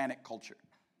just Hispanic culture.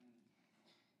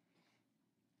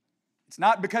 It's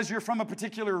not because you're from a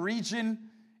particular region.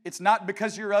 It's not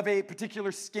because you're of a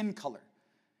particular skin color.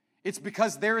 It's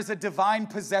because there is a divine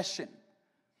possession.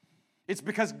 It's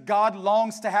because God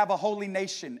longs to have a holy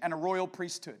nation and a royal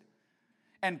priesthood.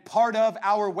 And part of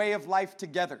our way of life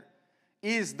together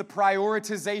is the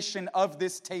prioritization of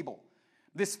this table,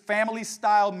 this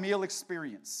family-style meal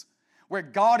experience, where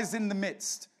God is in the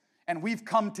midst, and we've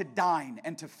come to dine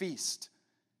and to feast.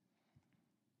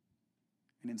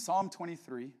 And in Psalm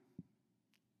 23,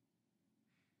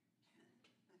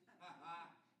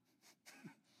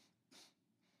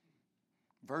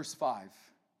 verse 5,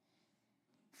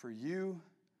 for you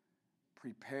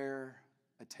prepare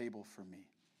a table for me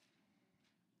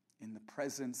in the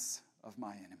presence of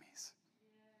my enemies.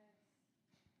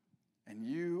 And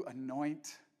you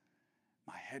anoint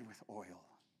my head with oil,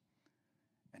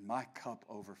 and my cup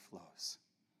overflows.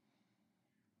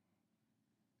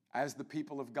 As the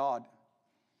people of God,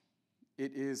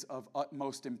 it is of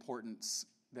utmost importance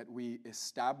that we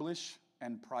establish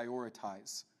and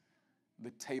prioritize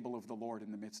the table of the Lord in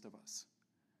the midst of us.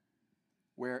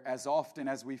 Where as often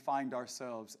as we find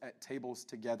ourselves at tables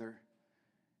together,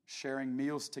 sharing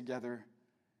meals together,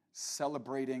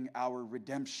 celebrating our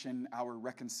redemption, our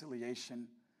reconciliation,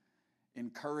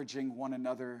 encouraging one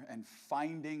another and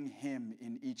finding Him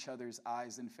in each other's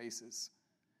eyes and faces,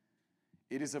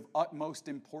 it is of utmost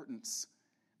importance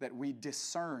that we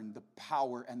discern the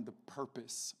power and the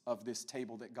purpose of this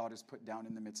table that God has put down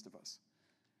in the midst of us.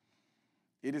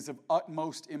 It is of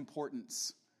utmost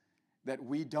importance that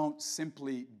we don't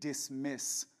simply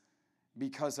dismiss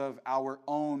because of our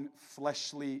own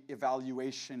fleshly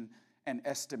evaluation and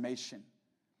estimation,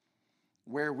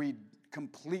 where we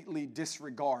completely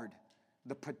disregard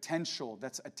the potential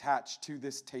that's attached to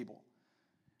this table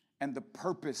and the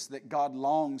purpose that God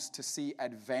longs to see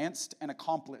advanced and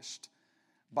accomplished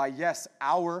by, yes,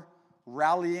 our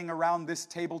rallying around this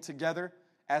table together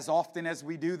as often as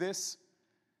we do this,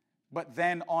 but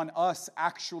then on us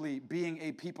actually being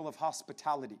a people of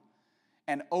hospitality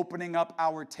and opening up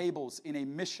our tables in a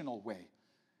missional way,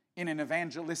 in an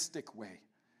evangelistic way,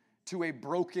 to a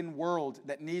broken world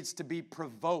that needs to be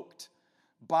provoked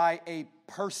by a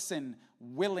person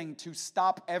willing to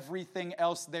stop everything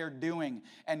else they're doing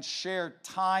and share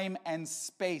time and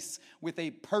space with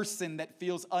a person that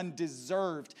feels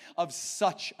undeserved of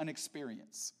such an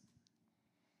experience.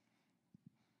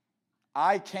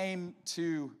 I came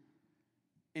to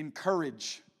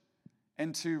encourage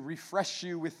and to refresh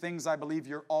you with things I believe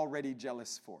you're already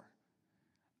jealous for.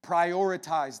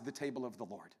 Prioritize the table of the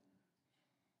Lord.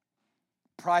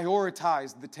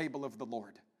 Prioritize the table of the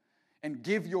Lord. And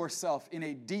give yourself in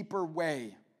a deeper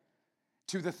way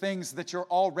to the things that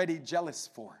you're already jealous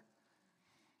for.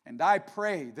 And I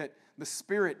pray that the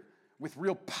Spirit, with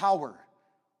real power,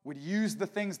 would use the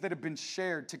things that have been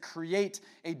shared to create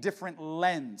a different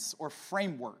lens or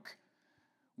framework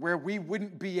where we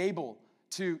wouldn't be able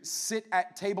to sit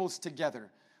at tables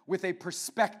together with a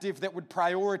perspective that would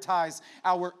prioritize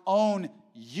our own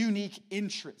unique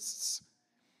interests,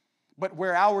 but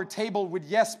where our table would,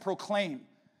 yes, proclaim,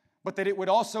 but that it would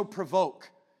also provoke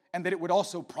and that it would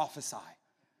also prophesy.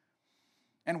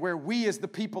 And where we as the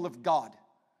people of God,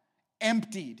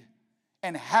 emptied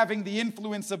and having the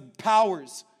influence of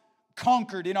powers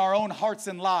conquered in our own hearts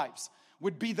and lives,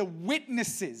 would be the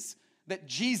witnesses that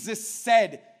Jesus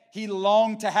said he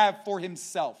longed to have for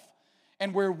himself.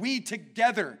 And where we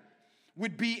together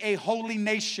would be a holy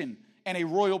nation and a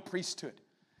royal priesthood.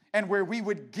 And where we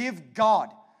would give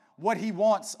God what he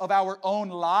wants of our own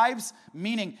lives,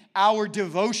 meaning our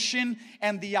devotion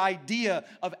and the idea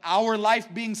of our life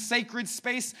being sacred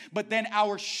space, but then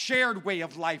our shared way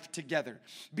of life together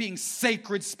being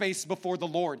sacred space before the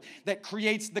Lord that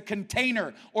creates the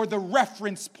container or the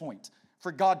reference point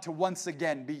for God to once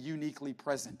again be uniquely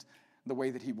present the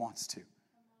way that he wants to.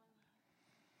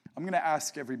 I'm going to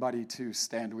ask everybody to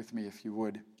stand with me if you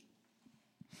would.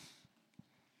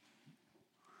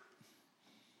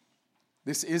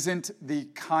 This isn't the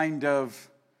kind of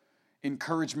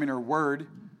encouragement or word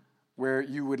where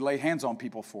you would lay hands on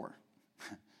people for.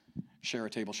 Share a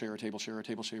table, share a table, share a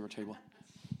table, share a table.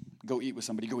 Go eat with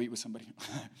somebody, go eat with somebody.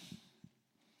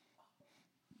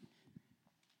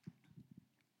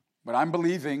 But I'm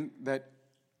believing that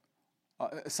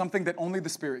something that only the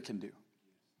Spirit can do.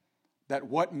 That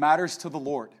what matters to the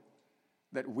Lord,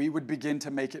 that we would begin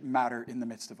to make it matter in the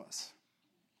midst of us.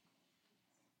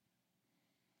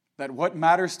 That what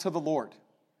matters to the Lord,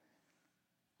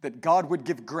 that God would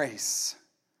give grace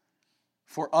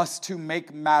for us to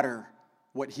make matter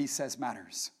what he says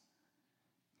matters.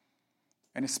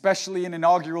 And especially in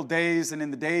inaugural days and in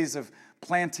the days of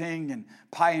planting and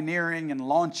pioneering and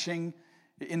launching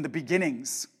in the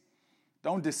beginnings,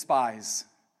 don't despise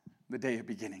the day of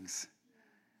beginnings.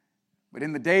 But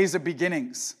in the days of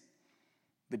beginnings,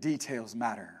 the details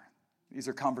matter. These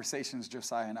are conversations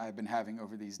Josiah and I have been having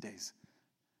over these days.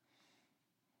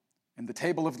 And the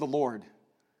table of the Lord,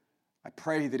 I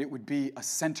pray that it would be a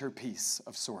centerpiece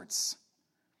of sorts.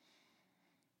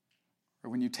 Or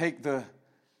when you take the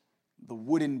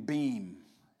wooden beam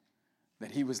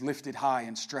that he was lifted high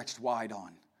and stretched wide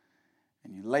on,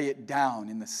 and you lay it down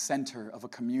in the center of a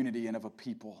community and of a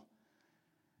people,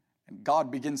 and God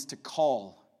begins to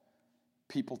call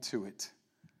people to it,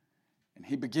 and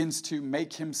he begins to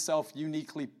make himself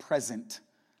uniquely present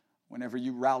whenever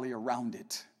you rally around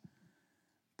it.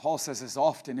 Paul says, as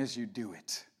often as you do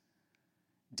it,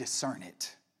 discern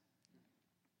it.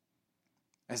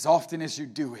 As often as you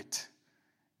do it,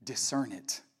 discern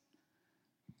it.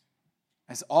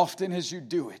 As often as you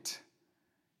do it,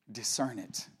 discern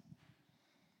it.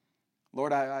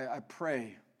 Lord, I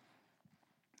pray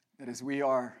that as we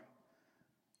are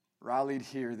rallied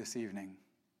here this evening,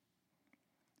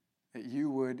 that you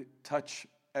would touch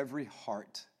every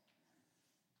heart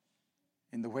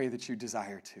in the way that you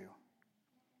desire to.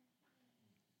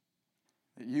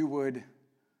 That you would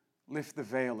lift the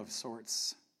veil of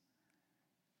sorts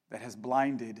that has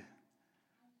blinded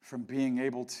from being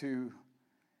able to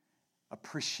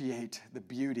appreciate the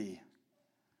beauty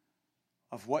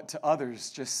of what to others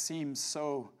just seems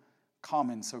so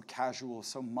common, so casual,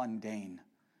 so mundane,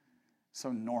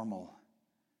 so normal.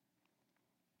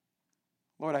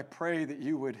 Lord, I pray that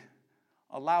you would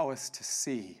allow us to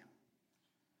see,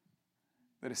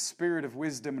 that a spirit of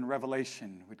wisdom and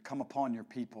revelation would come upon your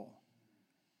people,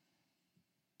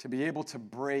 to be able to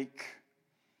break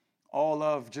all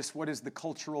of just what is the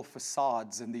cultural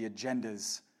facades and the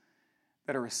agendas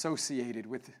that are associated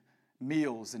with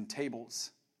meals and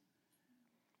tables.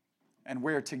 And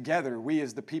where together we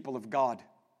as the people of God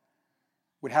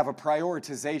would have a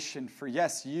prioritization for,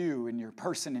 yes, you and your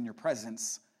person and your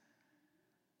presence,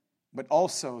 but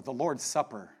also the Lord's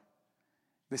Supper,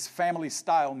 this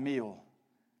family-style meal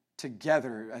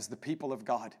together as the people of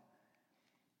God,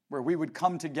 where we would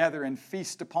come together and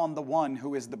feast upon the one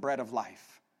who is the bread of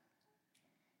life.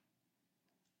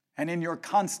 And in your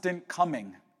constant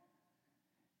coming,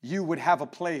 you would have a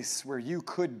place where you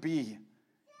could be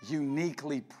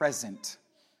uniquely present.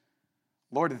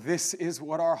 Lord, this is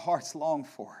what our hearts long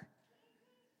for.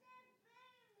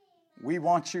 We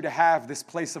want you to have this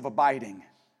place of abiding.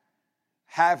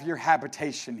 Have your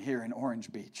habitation here in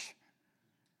Orange Beach.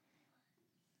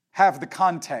 Have the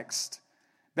context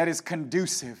that is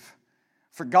conducive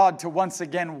for God to once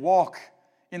again walk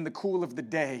in the cool of the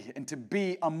day and to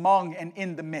be among and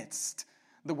in the midst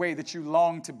the way that you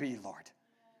long to be, Lord.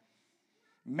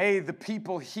 May the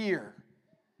people hear,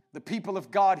 the people of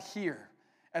God hear,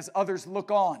 as others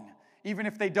look on, even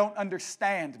if they don't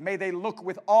understand, may they look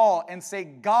with awe and say,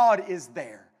 God is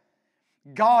there.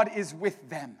 God is with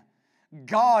them.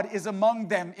 God is among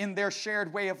them in their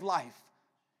shared way of life.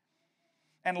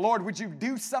 And Lord, would you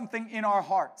do something in our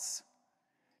hearts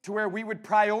to where we would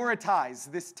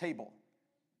prioritize this table?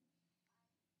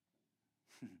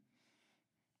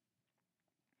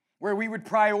 Where we would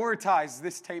prioritize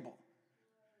this table.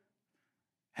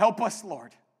 Help us,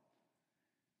 Lord.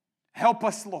 Help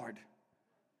us, Lord.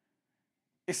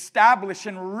 Establish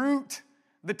and root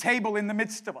the table in the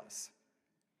midst of us,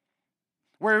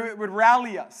 where it would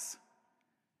rally us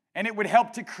and it would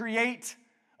help to create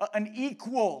an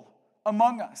equal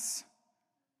among us,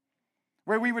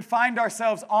 where we would find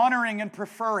ourselves honoring and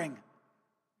preferring,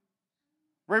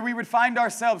 where we would find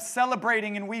ourselves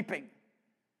celebrating and weeping,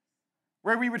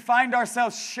 where we would find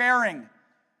ourselves sharing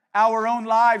our own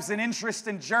lives and interests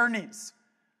and journeys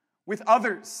with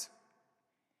others.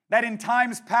 That in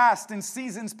times past, in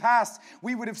seasons past,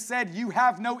 we would have said, you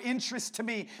have no interest to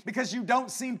me because you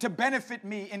don't seem to benefit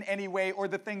me in any way or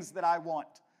the things that I want.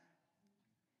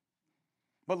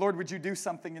 But Lord, would you do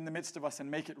something in the midst of us and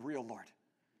make it real, Lord?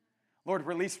 Lord,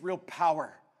 release real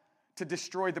power to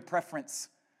destroy the preference.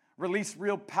 Release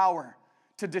real power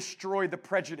to destroy the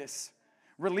prejudice.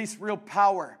 Release real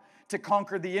power to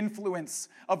conquer the influence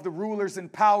of the rulers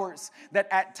and powers that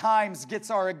at times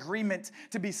gets our agreement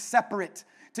to be separate,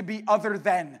 to be other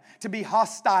than, to be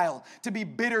hostile, to be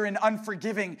bitter and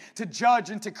unforgiving, to judge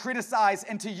and to criticize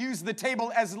and to use the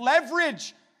table as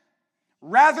leverage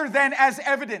rather than as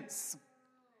evidence.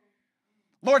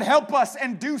 Lord, help us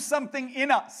and do something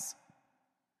in us.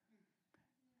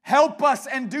 Help us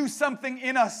and do something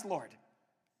in us, Lord.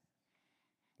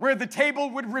 Where the table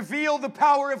would reveal the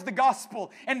power of the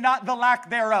gospel and not the lack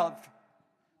thereof.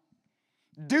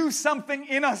 Do something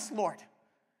in us, Lord.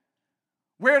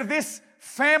 Where this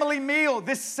family meal,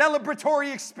 this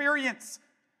celebratory experience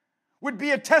would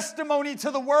be a testimony to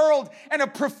the world and a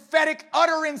prophetic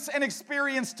utterance and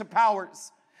experience to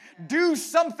powers. Do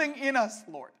something in us,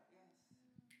 Lord.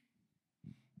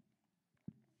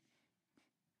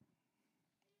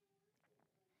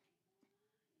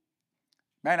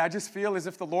 Man, I just feel as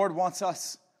if the Lord wants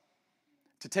us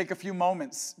to take a few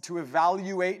moments to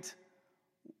evaluate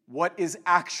what is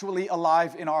actually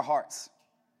alive in our hearts.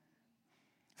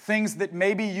 Things that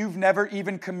maybe you've never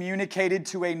even communicated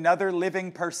to another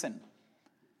living person.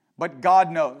 But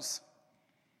God knows.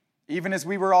 Even as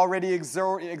we were already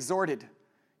exhorted,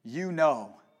 you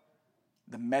know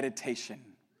the meditation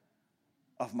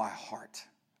of my heart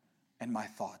and my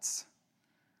thoughts.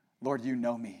 Lord, you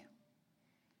know me.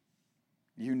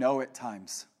 You know at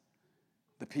times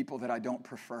the people that I don't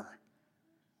prefer.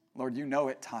 Lord, you know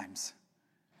at times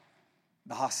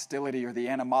the hostility or the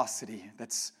animosity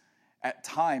that's at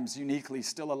times uniquely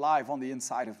still alive on the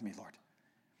inside of me, Lord.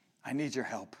 I need your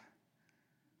help.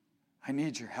 I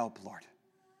need your help, Lord.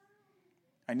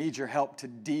 I need your help to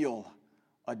deal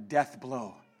a death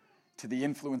blow to the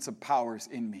influence of powers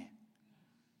in me,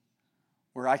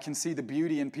 where I can see the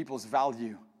beauty in people's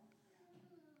value,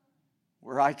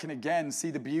 where I can again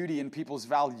see the beauty in people's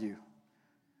value.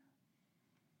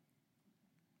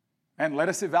 And let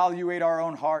us evaluate our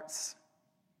own hearts.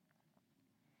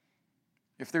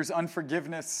 If there's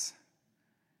unforgiveness,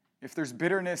 if there's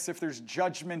bitterness, if there's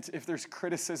judgment, if there's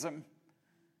criticism.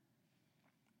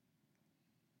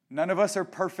 None of us are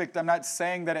perfect. I'm not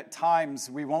saying that at times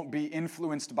we won't be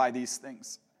influenced by these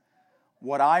things.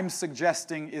 What I'm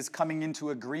suggesting is coming into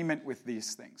agreement with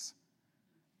these things,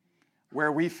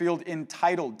 where we feel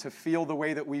entitled to feel the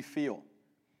way that we feel,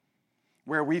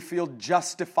 where we feel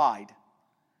justified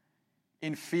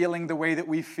in feeling the way that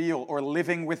we feel or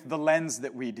living with the lens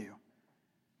that we do.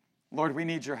 Lord, we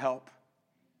need your help.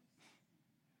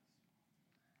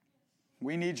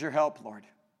 We need your help, Lord.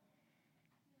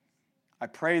 I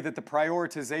pray that the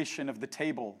prioritization of the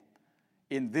table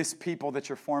in this people that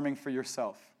you're forming for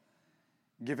yourself.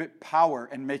 Give it power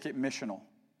and make it missional.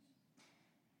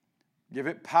 Give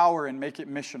it power and make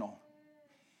it missional.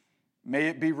 May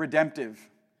it be redemptive.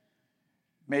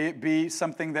 May it be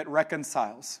something that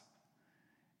reconciles.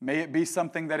 May it be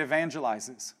something that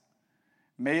evangelizes.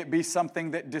 May it be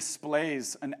something that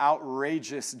displays an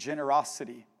outrageous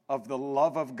generosity of the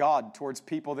love of God towards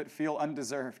people that feel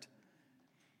undeserved.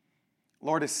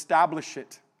 Lord, establish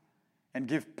it and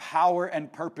give power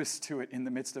and purpose to it in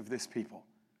the midst of this people.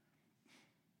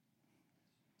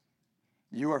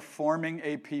 You are forming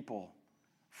a people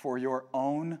for your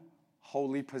own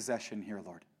holy possession here,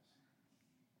 Lord.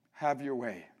 Have your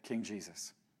way, King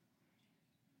Jesus.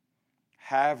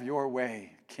 Have your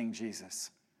way, King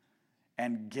Jesus,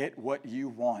 and get what you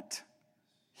want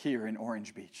here in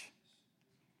Orange Beach.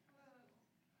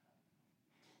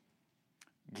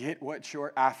 Get what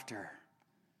you're after.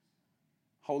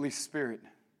 Holy Spirit,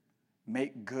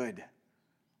 make good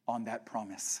on that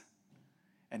promise.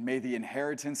 And may the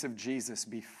inheritance of Jesus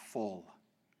be full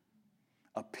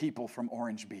of people from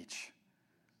Orange Beach.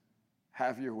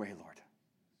 Have your way, Lord.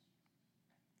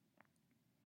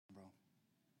 Bro.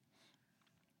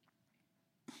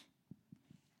 I'll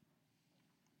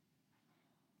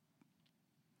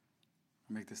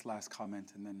make this last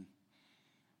comment and then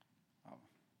I'll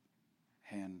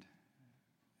hand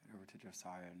it over to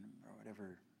Josiah or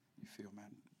whatever you feel, man,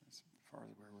 as far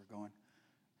as where we're going.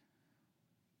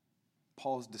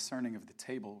 Paul's discerning of the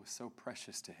table was so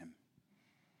precious to him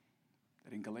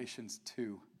that in Galatians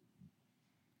 2,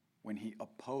 when he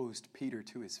opposed Peter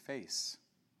to his face,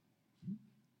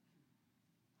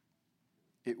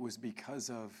 it was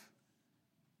because of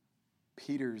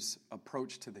Peter's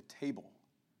approach to the table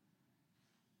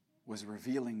was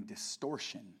revealing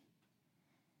distortion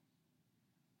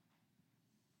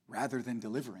rather than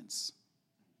deliverance.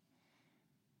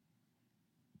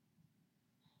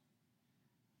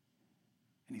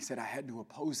 And he said, I had to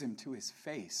oppose him to his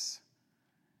face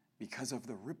because of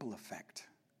the ripple effect,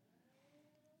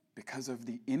 because of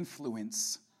the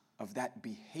influence of that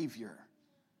behavior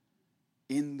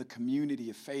in the community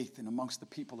of faith and amongst the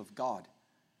people of God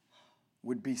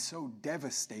would be so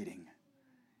devastating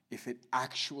if it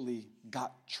actually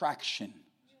got traction.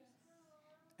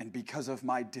 And because of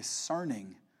my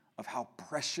discerning of how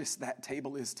precious that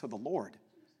table is to the Lord,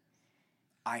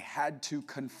 I had to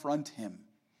confront him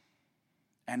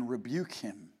and rebuke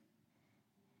him.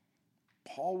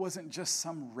 Paul wasn't just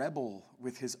some rebel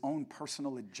with his own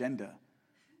personal agenda,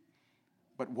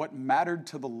 but what mattered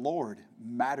to the Lord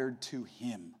mattered to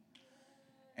him.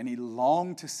 And he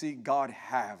longed to see God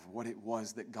have what it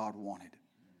was that God wanted.